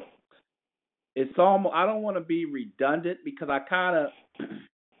it's almost, I don't want to be redundant because I kind of,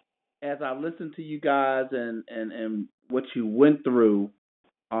 as I listen to you guys and what you went through,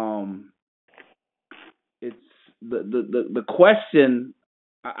 it's the question.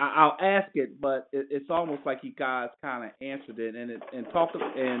 I'll ask it, but it's almost like you guys kind of answered it,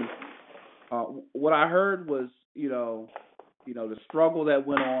 what I heard was the struggle that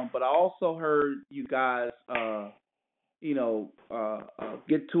went on, but I also heard you guys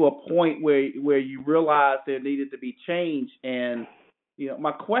get to a point where you realized there needed to be change, and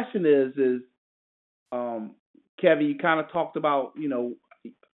my question is Kevin, you kind of talked about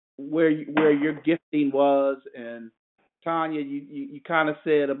where your gifting was, and Tanya, you kind of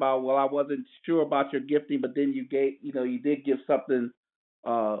said about, well, I wasn't sure about your gifting, but then you did give something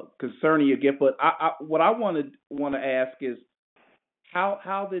concerning your gift. But what I want to ask is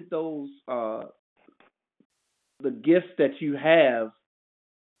how did those the gifts that you have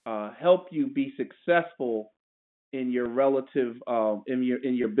help you be successful in your relative in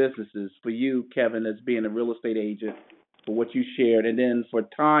your businesses? For you, Kevin, as being a real estate agent, for what you shared, and then for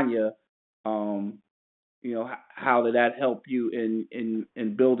Tanya, how did that help you in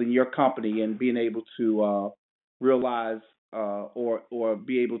building your company and being able to realize or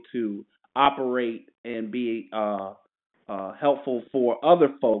be able to operate and be helpful for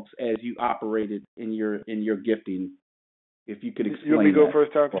other folks as you operated in your gifting? If you could explain. You want me to go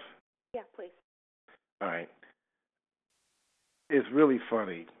first, Tanya? Yeah, please. All right. it's really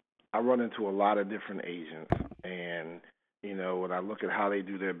funny. I run into a lot of different agents, and when I look at how they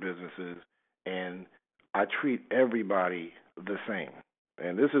do their businesses, and I treat everybody the same.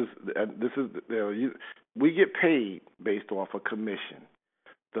 And we get paid based off a commission.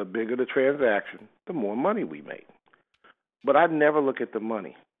 The bigger the transaction, the more money we make. But I never look at the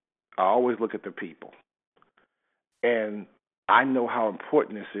money. I always look at the people. And I know how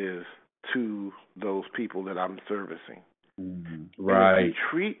important this is to those people that I'm servicing. Mm-hmm. Right. And if you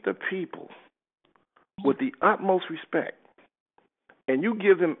treat the people with the utmost respect, and you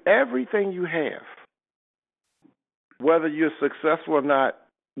give them everything you have, whether you're successful or not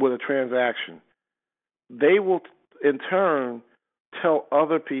with a transaction, they will in turn tell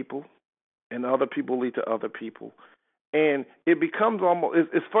other people, and other people lead to other people. And it becomes almost,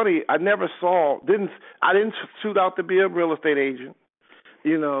 it's funny, I didn't shoot out to be a real estate agent,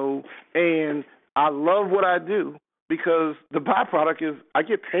 and I love what I do because the byproduct is I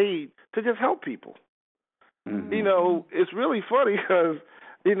get paid to just help people. Mm-hmm. It's really funny because,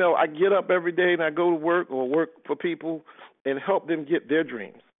 I get up every day and I go to work or work for people and help them get their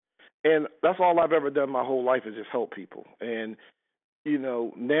dreams. And that's all I've ever done my whole life is just help people. And,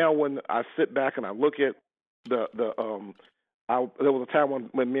 now when I sit back and I look at there was a time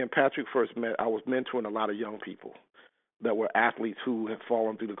when me and Patrick first met, I was mentoring a lot of young people that were athletes who had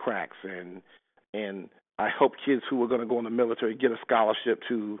fallen through the cracks, and I helped kids who were going to go in the military get a scholarship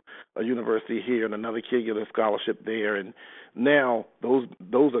to a university here, and another kid get a scholarship there, and now those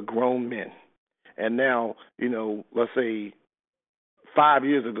are grown men. And now, let's say 5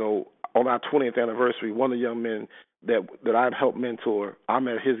 years ago, on our 20th anniversary, one of the young men that I've helped mentor, I'm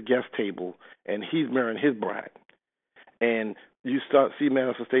at his guest table, and he's marrying his bride. And you start see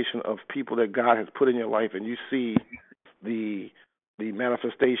manifestation of people that God has put in your life, and you see the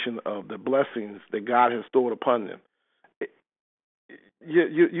manifestation of the blessings that God has stored upon them.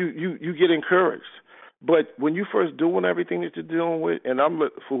 You get encouraged. But when you first doing everything that you're dealing with, and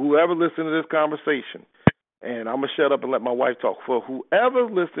for whoever listening to this conversation, and I'm going to shut up and let my wife talk. For whoever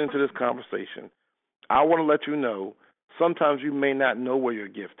listening to this conversation, I want to let you know, sometimes you may not know where your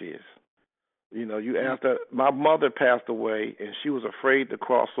gift is. You asked that. My mother passed away, and she was afraid to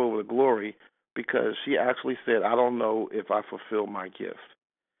cross over to glory because she actually said, I don't know if I fulfill my gift.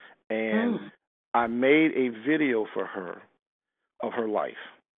 And I made a video for her of her life.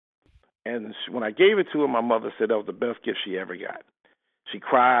 And when I gave it to her, my mother said that was the best gift she ever got. She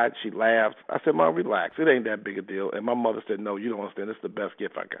cried. She laughed. I said, Mom, relax. It ain't that big a deal. And my mother said, no, you don't understand. This is the best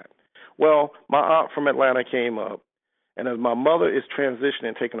gift I got. Well, my aunt from Atlanta came up, and as my mother is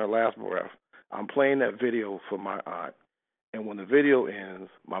transitioning, taking her last breath, I'm playing that video for my aunt. And when the video ends,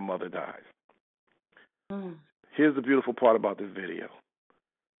 my mother dies. Here's the beautiful part about this video.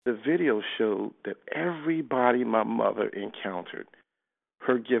 The video showed that everybody my mother encountered,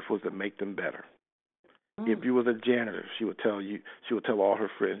 her gift was to make them better. If you was a janitor, she would tell all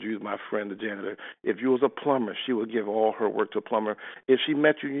her friends, you was my friend, the janitor. If you was a plumber, she would give all her work to a plumber. If she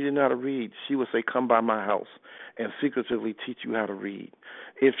met you and you didn't know how to read, she would say, come by my house and secretively teach you how to read.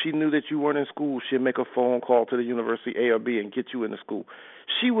 If she knew that you weren't in school, she'd make a phone call to the university A or B and get you into school.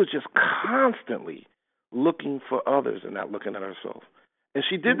 She was just constantly looking for others and not looking at herself. And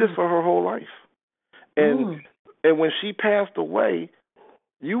she did this for her whole life. And when she passed away,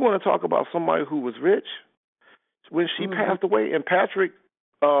 you want to talk about somebody who was rich? When she passed away, and Patrick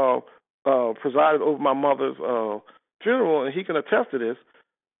presided over my mother's funeral, and he can attest to this,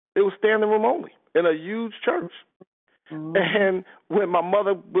 it was standing room only in a huge church. And when my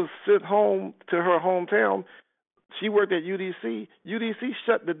mother was sent home to her hometown, she worked at UDC. UDC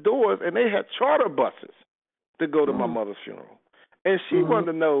shut the doors, and they had charter buses to go to my mother's funeral. And she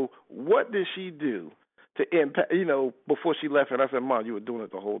wanted to know, what did she do to impact, before she left. And I said, Mom, you were doing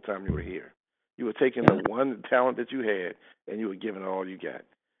it the whole time you were here. You were taking the one talent that you had, and you were giving it all you got.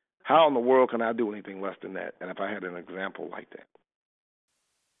 How in the world can I do anything less than that? And if I had an example like that.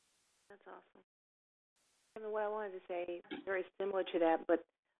 That's awesome. And what I wanted to say, very similar to that, but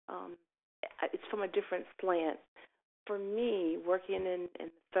it's from a different slant. For me, working in the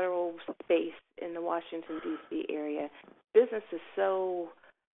federal space in the Washington, D.C. area, business is so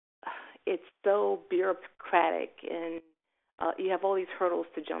bureaucratic, and you have all these hurdles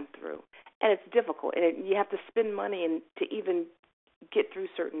to jump through. And it's difficult, and you have to spend money to even get through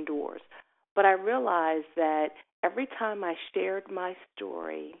certain doors. But I realized that every time I shared my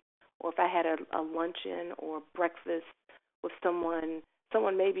story, or if I had a luncheon or breakfast with someone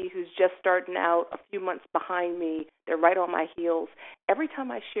maybe who's just starting out a few months behind me, they're right on my heels, every time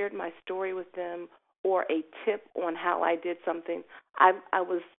I shared my story with them or a tip on how I did something, I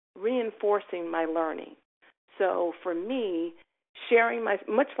was reinforcing my learning. So for me, sharing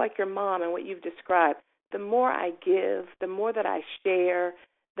much like your mom and what you've described, the more I give, the more that I share,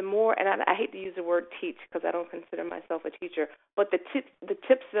 the more, and I hate to use the word teach because I don't consider myself a teacher, but the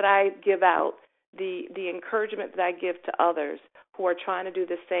tips that I give out, the encouragement that I give to others who are trying to do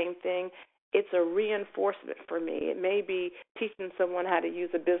the same thing, it's a reinforcement for me. It may be teaching someone how to use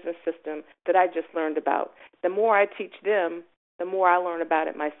a business system that I just learned about. The more I teach them, the more I learn about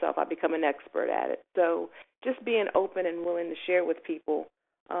it myself. I become an expert at it. So just being open and willing to share with people,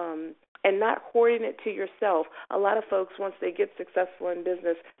 and not hoarding it to yourself. A lot of folks, once they get successful in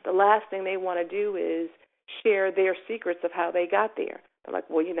business, the last thing they want to do is share their secrets of how they got there. They're like,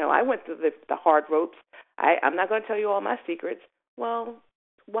 well, I went through the hard ropes. I'm not going to tell you all my secrets. Well,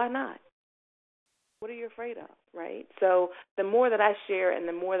 why not? What are you afraid of, right? So the more that I share and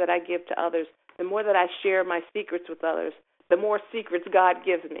the more that I give to others, the more that I share my secrets with others, the more secrets God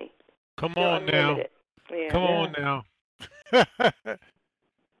gives me. Come They're on unlimited. now. Yeah. Come on now.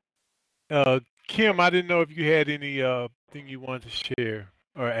 Kim, I didn't know if you had any thing you wanted to share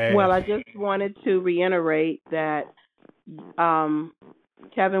or ask. Well, I just wanted to reiterate that,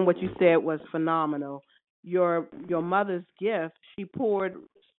 Kevin, what you said was phenomenal. Your mother's gift, she poured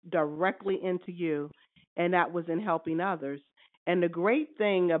directly into you, and that was in helping others. And the great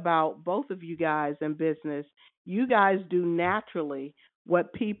thing about both of you guys in business, you guys do naturally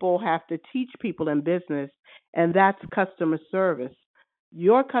what people have to teach people in business, and that's customer service.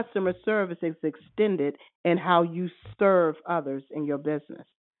 Your customer service is extended in how you serve others in your business.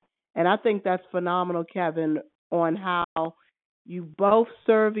 And I think that's phenomenal, Kevin, on how you both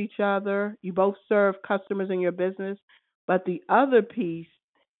serve each other, you both serve customers in your business. But the other piece,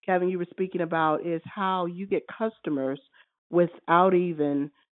 Kevin, you were speaking about is how you get customers without even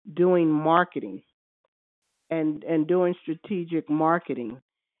doing marketing and doing strategic marketing.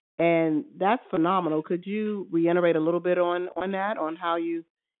 And that's phenomenal. Could you reiterate a little bit on that, on how you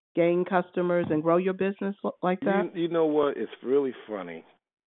gain customers and grow your business like that? You know what? It's really funny.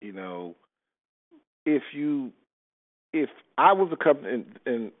 You know, if I was a company,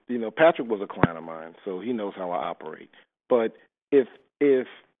 and Patrick was a client of mine, so he knows how I operate. But if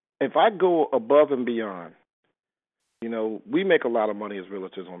I go above and beyond, we make a lot of money as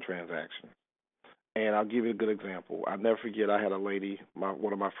realtors on transactions. And I'll give you a good example. I'll never forget, I had a lady,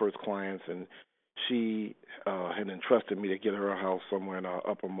 one of my first clients, and she had entrusted me to get her a house somewhere in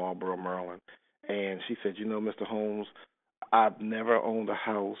Upper Marlboro, Maryland. And she said, Mr. Holmes, I've never owned a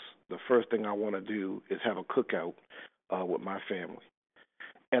house. The first thing I want to do is have a cookout with my family.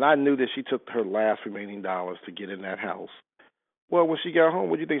 And I knew that she took her last remaining dollars to get in that house. Well, when she got home,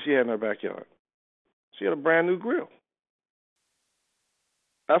 what do you think she had in her backyard? She had a brand new grill.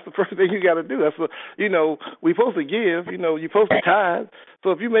 That's the first thing you got to do. That's what, we're supposed to give. You're supposed to tithe.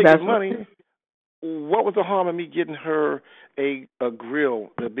 So if you're making money, what was the harm in me getting her a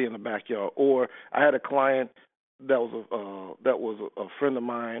grill that'd be in the backyard? Or I had a client that was a friend of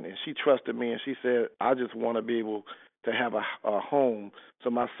mine, and she trusted me, and she said, I just want to be able to have a home so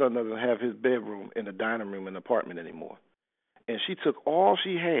my son doesn't have his bedroom in the dining room in the apartment anymore. And she took all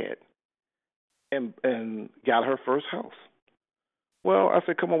she had and got her first house. Well, I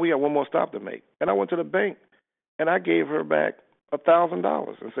said, come on, we got one more stop to make. And I went to the bank, and I gave her back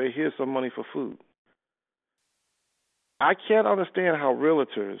 $1,000 and say, here's some money for food. I can't understand how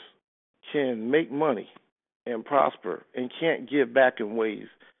realtors can make money and prosper and can't give back in ways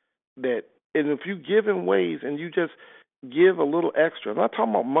that, and if you give in ways and you just give a little extra, I'm not talking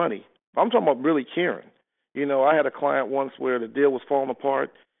about money, I'm talking about really caring. I had a client once where the deal was falling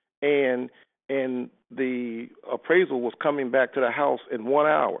apart, and the appraisal was coming back to the house in 1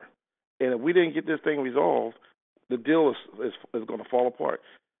 hour. And if we didn't get this thing resolved, the deal is going to fall apart.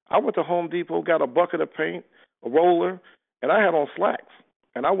 I went to Home Depot, got a bucket of paint, a roller, and I had on slacks.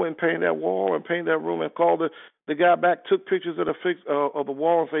 And I went and painted that wall and painted that room and called the guy back, took pictures of the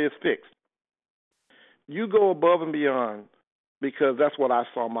wall and say it's fixed. You go above and beyond because that's what I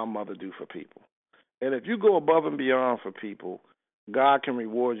saw my mother do for people. And if you go above and beyond for people, God can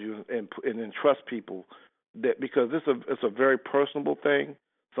reward you and entrust people that, because it's a very personable thing.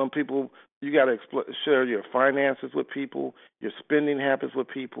 Some people, you got to share your finances with people, your spending habits with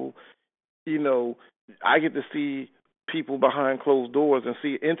people. I get to see people behind closed doors and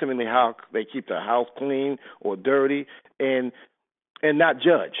see intimately how they keep their house clean or dirty, and not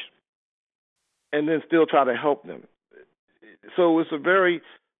judge, and then still try to help them. So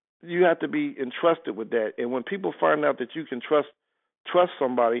you have to be entrusted with that. And when people find out that you can trust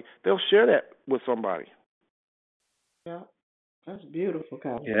somebody, they'll share that with somebody. Yeah, that's beautiful,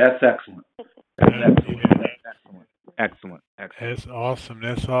 Kevin. Yeah, that's excellent. Excellent. That's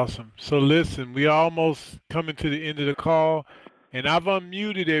awesome. So listen, we almost coming to the end of the call. And I've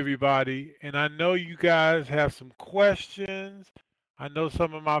unmuted everybody, and I know you guys have some questions. I know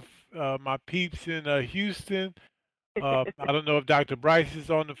some of my peeps in Houston. I don't know if Dr. Bryce is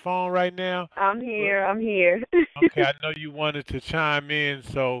on the phone right now, I'm but here. I'm here. okay, I know you wanted to chime in.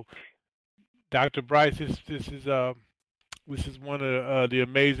 So, Dr. Bryce, this is one of the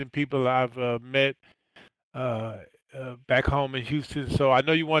amazing people I've met uh, back home in Houston. So I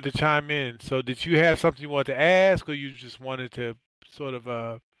know you wanted to chime in. So did you have something you wanted to ask, or you just wanted to sort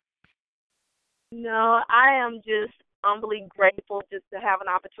of? No, I am just humbly grateful just to have an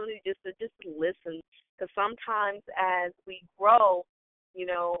opportunity just to listen. Because sometimes as we grow,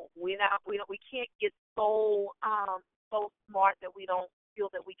 we can't get so smart that we don't feel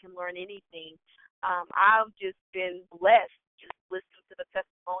that we can learn anything. I've just been blessed just listening to the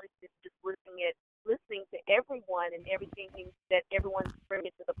testimonies, just listening to everyone and everything that everyone's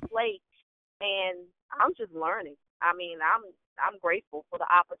bringing to the plate, and I'm just learning. I mean, I'm grateful for the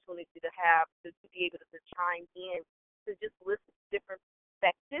opportunity to be able to chime in, to just listen to different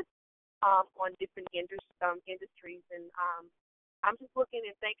perspectives on different industries, and I'm just looking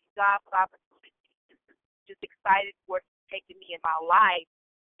and thanking God for the opportunity. Just excited for where He's taking me in my life,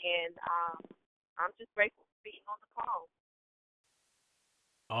 and I'm just grateful for being on the call.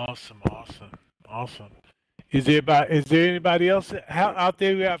 Awesome, awesome, awesome. Is there anybody else out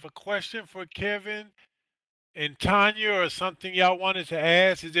there who have a question for Kevin and Tanya, or something y'all wanted to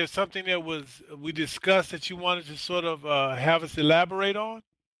ask? Is there something that we discussed that you wanted to sort of have us elaborate on?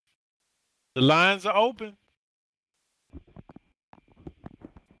 The lines are open.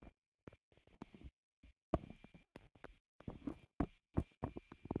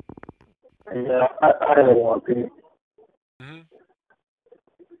 Yeah, I had one thing. Hmm.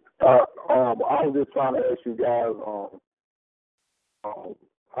 I was just trying to ask you guys, how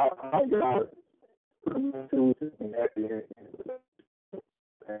you guys put into happy and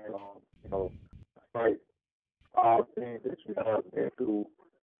like all the things that you have been through,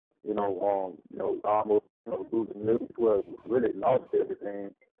 almost, losing living well, really lost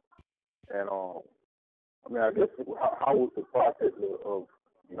everything. And I mean, I guess how was the process of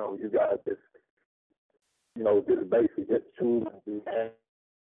you guys just, just basically just choose to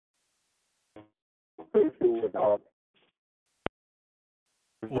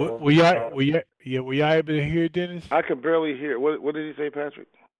Were y'all able to hear Dennis? I could barely hear. What did he say, Patrick?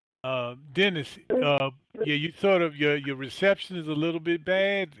 Dennis, yeah, you sort of your reception is a little bit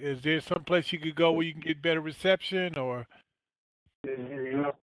bad. Is there some place you could go where you can get better reception, or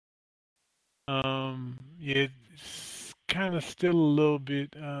yeah, it's kind of still a little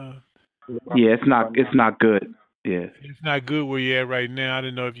bit. Yeah, it's not good. Yeah. It's not good where you're at right now. I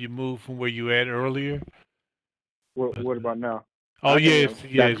don't know if you moved from where you were at earlier. What about now? Oh, I can hear yes, him.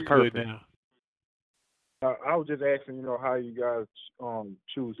 yeah, That's it's good perfect. now. I was just asking, how you guys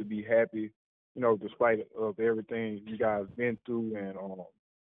choose to be happy, despite of everything you guys been through, and what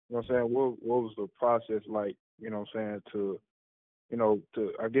I'm saying, what was the process like, what I'm saying, to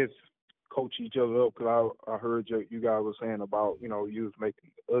I guess coach each other up, because I heard you guys were saying about, you was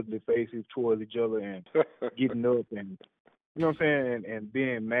making ugly faces towards each other and getting up, and what I'm saying, and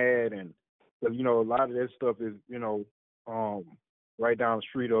being mad, and 'cause, a lot of that stuff is, right down the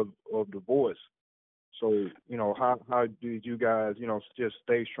street of divorce. So, how did you guys, just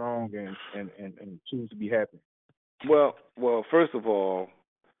stay strong and choose to be happy? Well, first of all,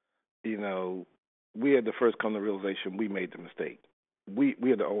 we had to first come to the realization we made the mistake. We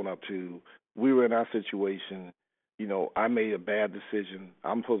had to own up to, we were in our situation. I made a bad decision.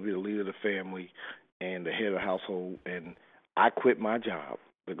 I'm supposed to be the leader of the family and the head of the household, and I quit my job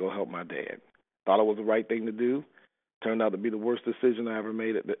to go help my dad. Thought it was the right thing to do. Turned out to be the worst decision I ever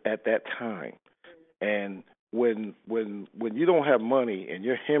made at that time. And when you don't have money and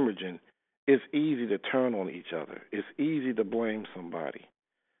you're hemorrhaging, it's easy to turn on each other. It's easy to blame somebody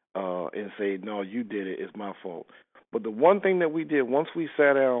and say, no, you did it. It's my fault. But the one thing that we did, once we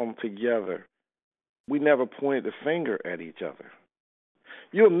sat down together, we never pointed the finger at each other.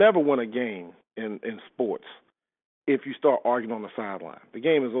 You'll never win a game in sports if you start arguing on the sideline. The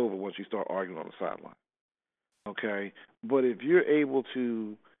game is over once you start arguing on the sideline. Okay? But if you're able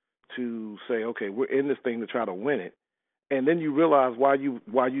to say, okay, we're in this thing to try to win it, and then you realize why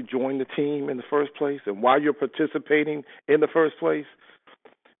you joined the team in the first place and why you're participating in the first place.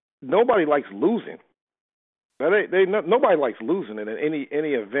 Nobody likes losing. Nobody likes losing in any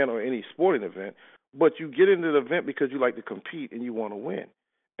event or any sporting event, but you get into the event because you like to compete and you want to win.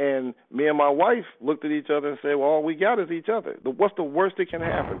 And me and my wife looked at each other and said, well, all we got is each other. What's the worst that can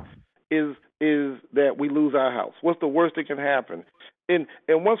happen is that we lose our house. What's the worst that can happen? And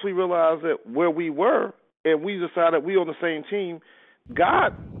once we realized that where we were, and we decided we on the same team,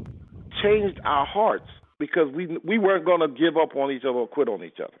 God changed our hearts because we weren't going to give up on each other or quit on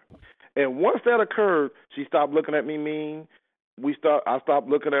each other. And once that occurred, she stopped looking at me mean. I stopped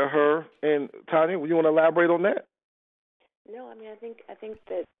looking at her. And Tonya, you want to elaborate on that? No, I mean, I think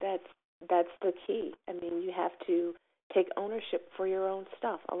that's the key. I mean, you have to take ownership for your own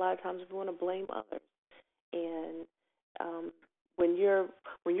stuff. A lot of times we want to blame others, and when you're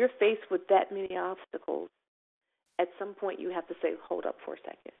faced with that many obstacles, at some point you have to say, "Hold up for a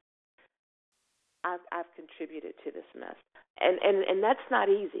second. I've contributed to this mess," and that's not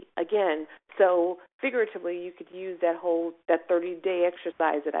easy. Again, so figuratively, you could use that 30-day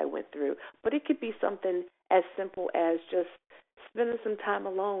exercise that I went through, but it could be something as simple as just spending some time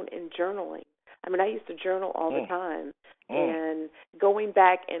alone and journaling. I mean, I used to journal all the time, and going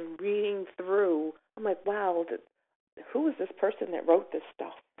back and reading through, I'm like, wow, who is this person that wrote this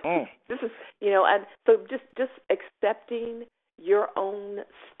stuff? This is, and so just accepting your own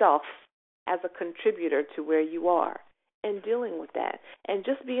stuff as a contributor to where you are and dealing with that, and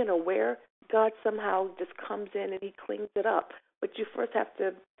just being aware God somehow just comes in and he cleans it up. But you first have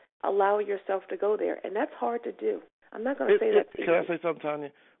to allow yourself to go there, and that's hard to do. I'm not going to say that's easy. Can I say something,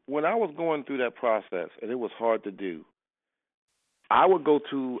 Tonya? When I was going through that process, and it was hard to do, I would go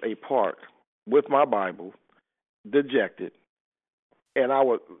to a park with my Bible, dejected, and I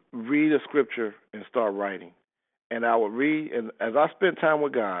would read a scripture and start writing. And I would read, and as I spent time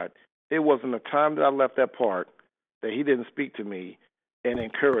with God, it wasn't a time that I left that park that he didn't speak to me and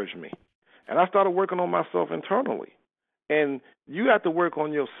encourage me. And I started working on myself internally. And you have to work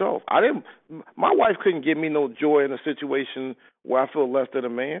on yourself. My wife couldn't give me no joy in a situation where I feel less than a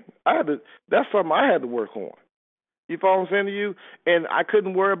man. That's something I had to work on. You follow what I'm saying to you? And I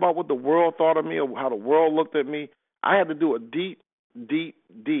couldn't worry about what the world thought of me or how the world looked at me. I had to do a deep, deep,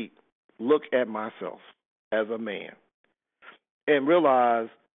 deep look at myself as a man and realize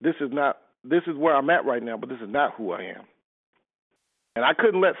this is where I'm at right now, but this is not who I am. And I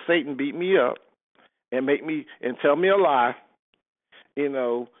couldn't let Satan beat me up and tell me a lie, and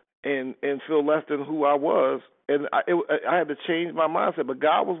feel less than who I was. And I had to change my mindset. But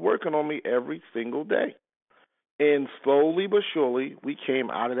God was working on me every single day. And slowly but surely, we came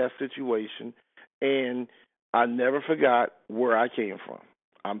out of that situation. And I never forgot where I came from.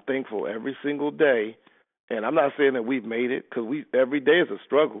 I'm thankful every single day. And I'm not saying that we've made it, because every day is a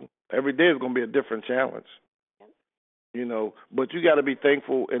struggle. Every day is going to be a different challenge. But you got to be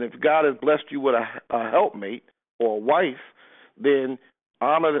thankful. And if God has blessed you with a helpmate or a wife, then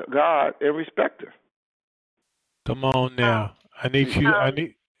honor God and respect her. Come on now. I need you. I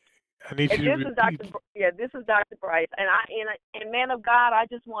need you to repeat. This is Dr. Bryce, and man of God, I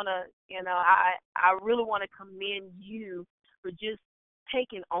just want to, I really want to commend you for just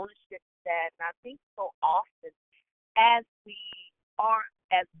taking ownership of that. And I think so often, as we are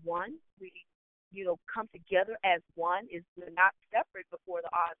as one, we come together as one, is we're not separate before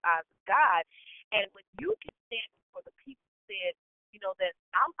the eyes of God. And when you can stand before the people said, that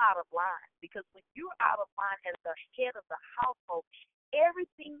I'm out of line, because when you're out of line as the head of the household,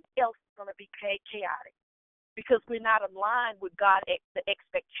 everything else is going to be chaotic, because we're not aligned with God, the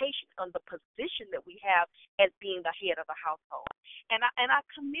expectation on the position that we have as being the head of the household. And I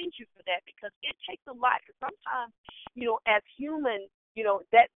commend you for that, because it takes a lot. Because sometimes, as humans,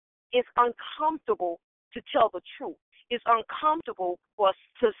 that it's uncomfortable to tell the truth. It's uncomfortable for us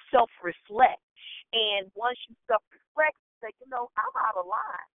to self-reflect. And once you self-reflect, you say, I'm out of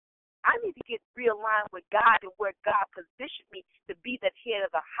line. I need to get realigned with God and where God positioned me to be that head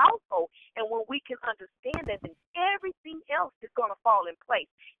of the household. And when we can understand that, then everything else is going to fall in place.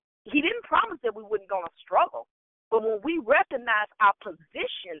 He didn't promise that we weren't going to struggle. But when we recognize our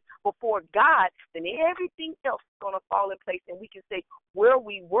position before God, then everything else is going to fall in place, and we can say where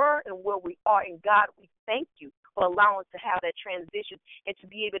we were and where we are. And God, we thank you for allowing us to have that transition and to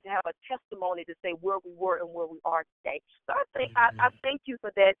be able to have a testimony to say where we were and where we are today. So I thank you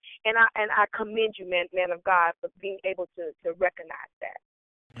for that, and I commend you, man of God, for being able to recognize that.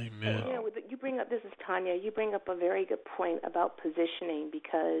 Amen. You bring up, this is Tonya, you bring up a very good point about positioning,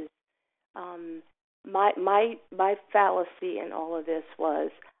 because my fallacy in all of this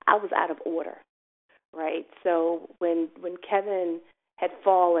was I was out of order, right? So when Kevin had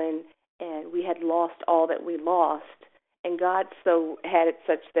fallen and we had lost all that we lost, and God so had it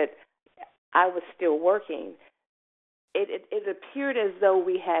such that I was still working, it appeared as though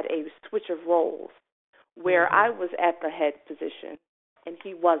we had a switch of roles where I was at the head position and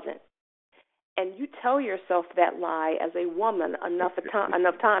he wasn't. And you tell yourself that lie as a woman enough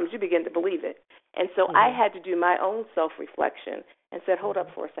times, you begin to believe it. And so I had to do my own self-reflection and said, hold up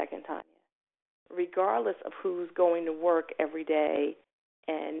for a second, Tonya. regardless of who's going to work every day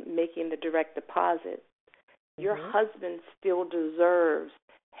and making the direct deposit, your husband still deserves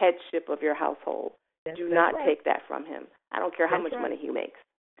headship of your household. Do not take that from him. I don't care how much money he makes.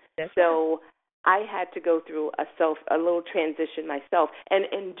 So I had to go through a little transition myself, and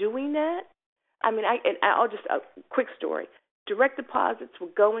in doing that, I mean, I'll just a quick story. Direct deposits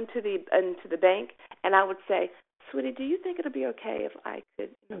would go into the bank, and I would say, "Sweetie, do you think it'll be okay if I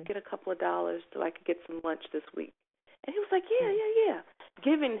could get a couple of dollars so I could get some lunch this week?" And he was like, "Yeah."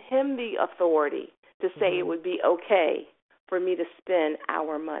 Giving him the authority to say it would be okay for me to spend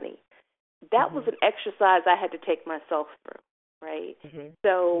our money. That was an exercise I had to take myself through, right?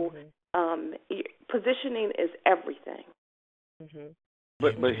 So positioning is everything.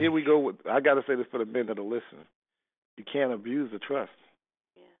 But here we go. I got to say this for the men that are listening. You can't abuse the trust.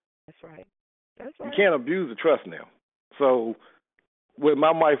 Yeah, that's right. You can't abuse the trust now. So when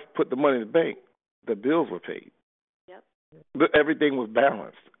my wife put the money in the bank, the bills were paid. Yep. But everything was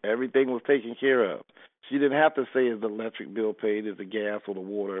balanced. Everything was taken care of. She didn't have to say, is the electric bill paid, is the gas or the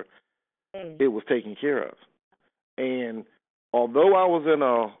water. It was taken care of. And although I was in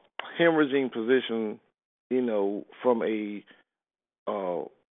a hemorrhaging position, from a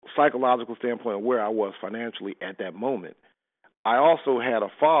psychological standpoint of where I was financially at that moment, I also had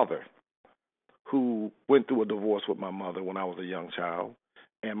a father who went through a divorce with my mother when I was a young child.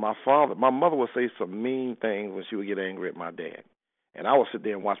 And my mother would say some mean things when she would get angry at my dad. And I would sit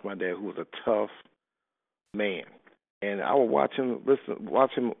there and watch my dad, who was a tough man. And I would watch him,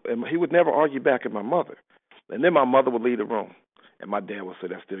 and he would never argue back at my mother. And then my mother would leave the room, and my dad would say,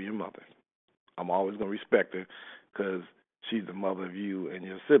 "That's still your mother. I'm always going to respect her because she's the mother of you and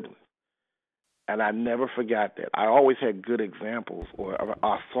your siblings." And I never forgot that. I always had good examples, or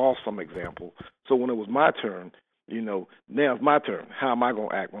I saw some example. So when it was my turn, now it's my turn. How am I going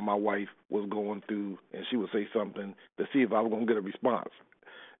to act when my wife was going through and she would say something to see if I was going to get a response?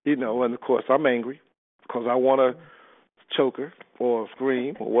 And of course I'm angry because I want to choke her or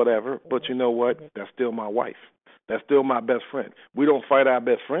scream or whatever. But you know what? That's still my wife. That's still my best friend. We don't fight our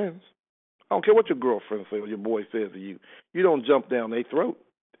best friends. I don't care what your girlfriend says or your boy says to you. You don't jump down their throat.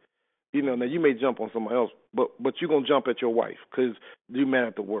 Now you may jump on someone else, but you're going to jump at your wife because you're mad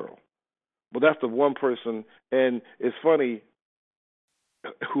at the world. But that's the one person, and it's funny,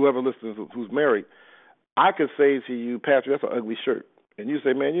 whoever listens who's married, I could say to you, "Patrick, that's an ugly shirt." And you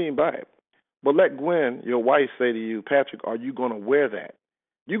say, "Man, you ain't buy it." But let Gwen, your wife, say to you, "Patrick, are you going to wear that?"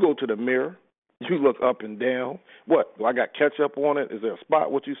 You go to the mirror, you look up and down. What? Do I got ketchup on it? Is there a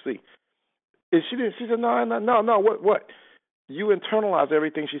spot? What you see? And she didn't. She said, No. What? You internalize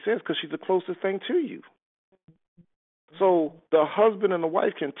everything she says because she's the closest thing to you. So the husband and the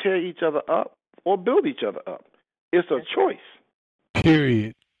wife can tear each other up or build each other up. It's a choice.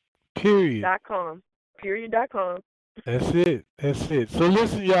 Period. .com. Period.com. That's it. So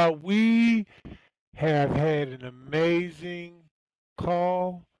listen, y'all, we have had an amazing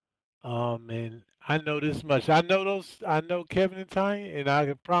call. And I know this much. I know Kevin and Tonya, and I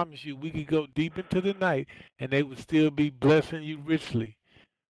can promise you we could go deep into the night and they would still be blessing you richly.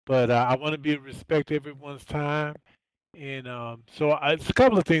 But I want to respect everyone's time. And so it's a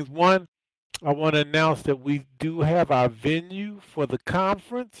couple of things. One, I want to announce that we do have our venue for the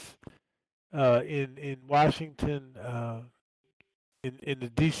conference in Washington, in the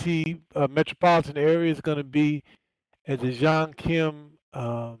D.C. Metropolitan area. Is going to be at the John Kim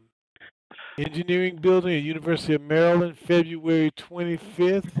Engineering Building at University of Maryland, February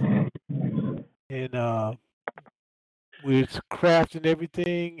 25th. And we're crafting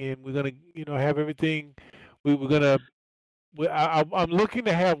everything, and we're going to, have everything. We're going to I'm looking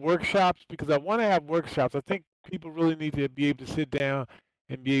to have workshops because I want to have workshops. I think people really need to be able to sit down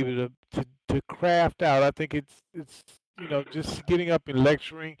and be able to craft out. I think it's just getting up and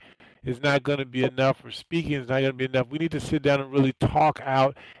lecturing is not going to be enough, or speaking is not going to be enough. We need to sit down and really talk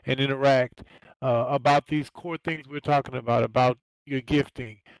out and interact about these core things we're talking about your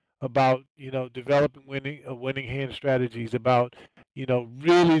gifting, about developing winning hand strategies, about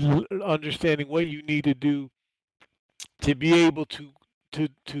really understanding what you need to do to be able to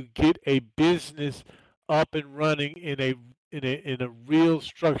get a business up and running in a real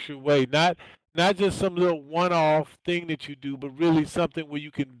structured way, not just some little one-off thing that you do, but really something where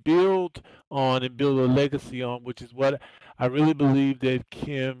you can build on and build a legacy on, which is what I really believe that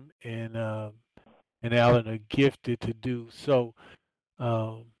Kim and Alan are gifted to do. So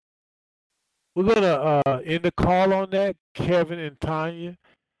we're gonna end the call on that, Kevin and Tonya.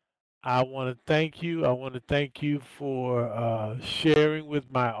 I want to thank you. I want to thank you for sharing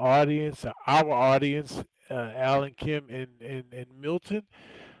with my audience, our audience, Alan, Kim, and Milton.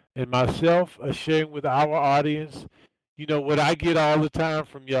 and myself sharing with our audience, what I get all the time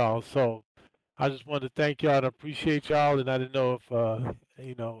from y'all. So I just want to thank y'all and appreciate y'all. And I didn't know if,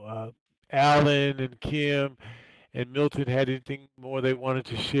 Alan and Kim and Milton had anything more they wanted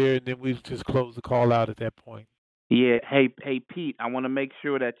to share, and then we just close the call out at that point. Yeah. Hey, Pete. I want to make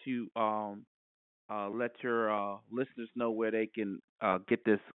sure that you let your listeners know where they can get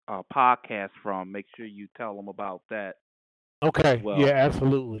this podcast from. Make sure you tell them about that as Okay. Yeah, well.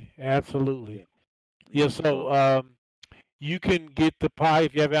 absolutely. Absolutely. Yeah. Yeah, Yeah. so So you can get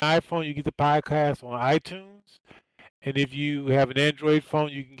if you have an iPhone, you get the podcast on iTunes. And if you have an Android phone,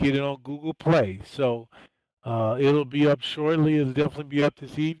 you can get it on Google Play. So it'll be up shortly. It'll definitely be up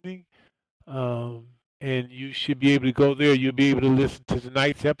this evening. Um, and you should be able to go there. You'll be able to listen to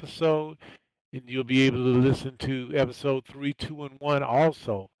tonight's episode, and you'll be able to listen to episode 3, 2, and 1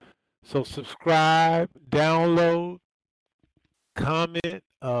 also. So subscribe, download, comment.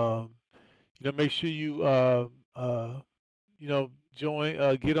 Make sure you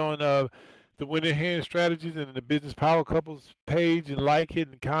join, get on the Winning Hand Strategies and the Business Power Couples page and like it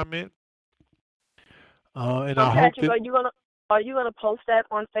and comment. And I hope Patrick, that are you gonna post that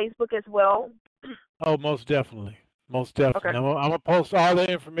on Facebook as well? Oh, most definitely. Most Okay. definitely. I'm gonna post all the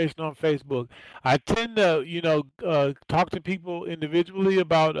information on Facebook. I tend to, talk to people individually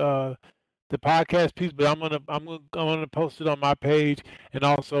about the podcast piece, but I'm gonna post it on my page and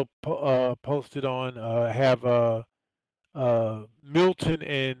also post it on have Milton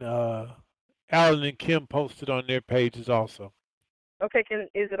and Alan and Kim posted on their pages also. Okay.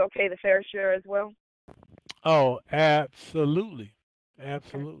 Is it okay to share as well? Oh, absolutely,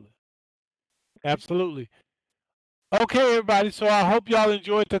 absolutely, absolutely. Okay, everybody. So I hope y'all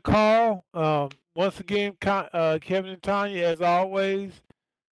enjoyed the call. Once again, Kevin and Tonya, as always,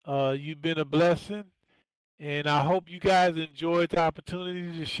 you've been a blessing, and I hope you guys enjoyed the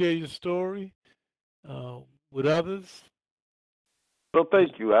opportunity to share your story uh, with others. Well,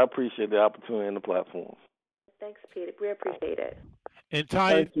 thank you. I appreciate the opportunity and the platform. Thanks, Peter. We appreciate it. And Tonya,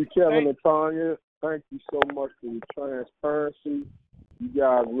 Thank you, Kevin and Tonya. Thank you so much for your transparency. You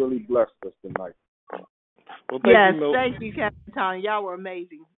guys really blessed us tonight. Well, Yes, you, Milt. thank you, Kevin and Tony. Y'all were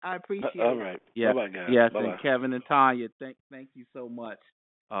amazing. I appreciate All it. right. yes, Bye-bye, guys. yes, Bye-bye. and Kevin and Tanya, thank you so much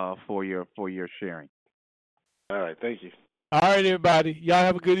for your sharing. All right. Thank you. all right, everybody. Y'all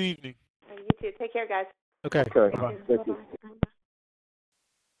have a good evening. And you too. Take care, guys. Okay. Okay. Bye. Thank you.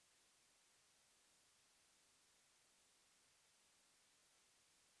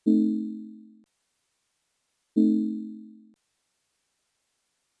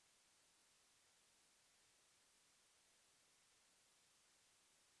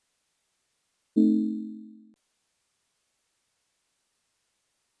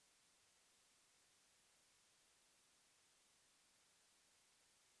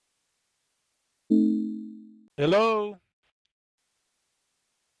 Hello.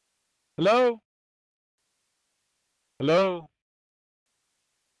 Hello. Hello.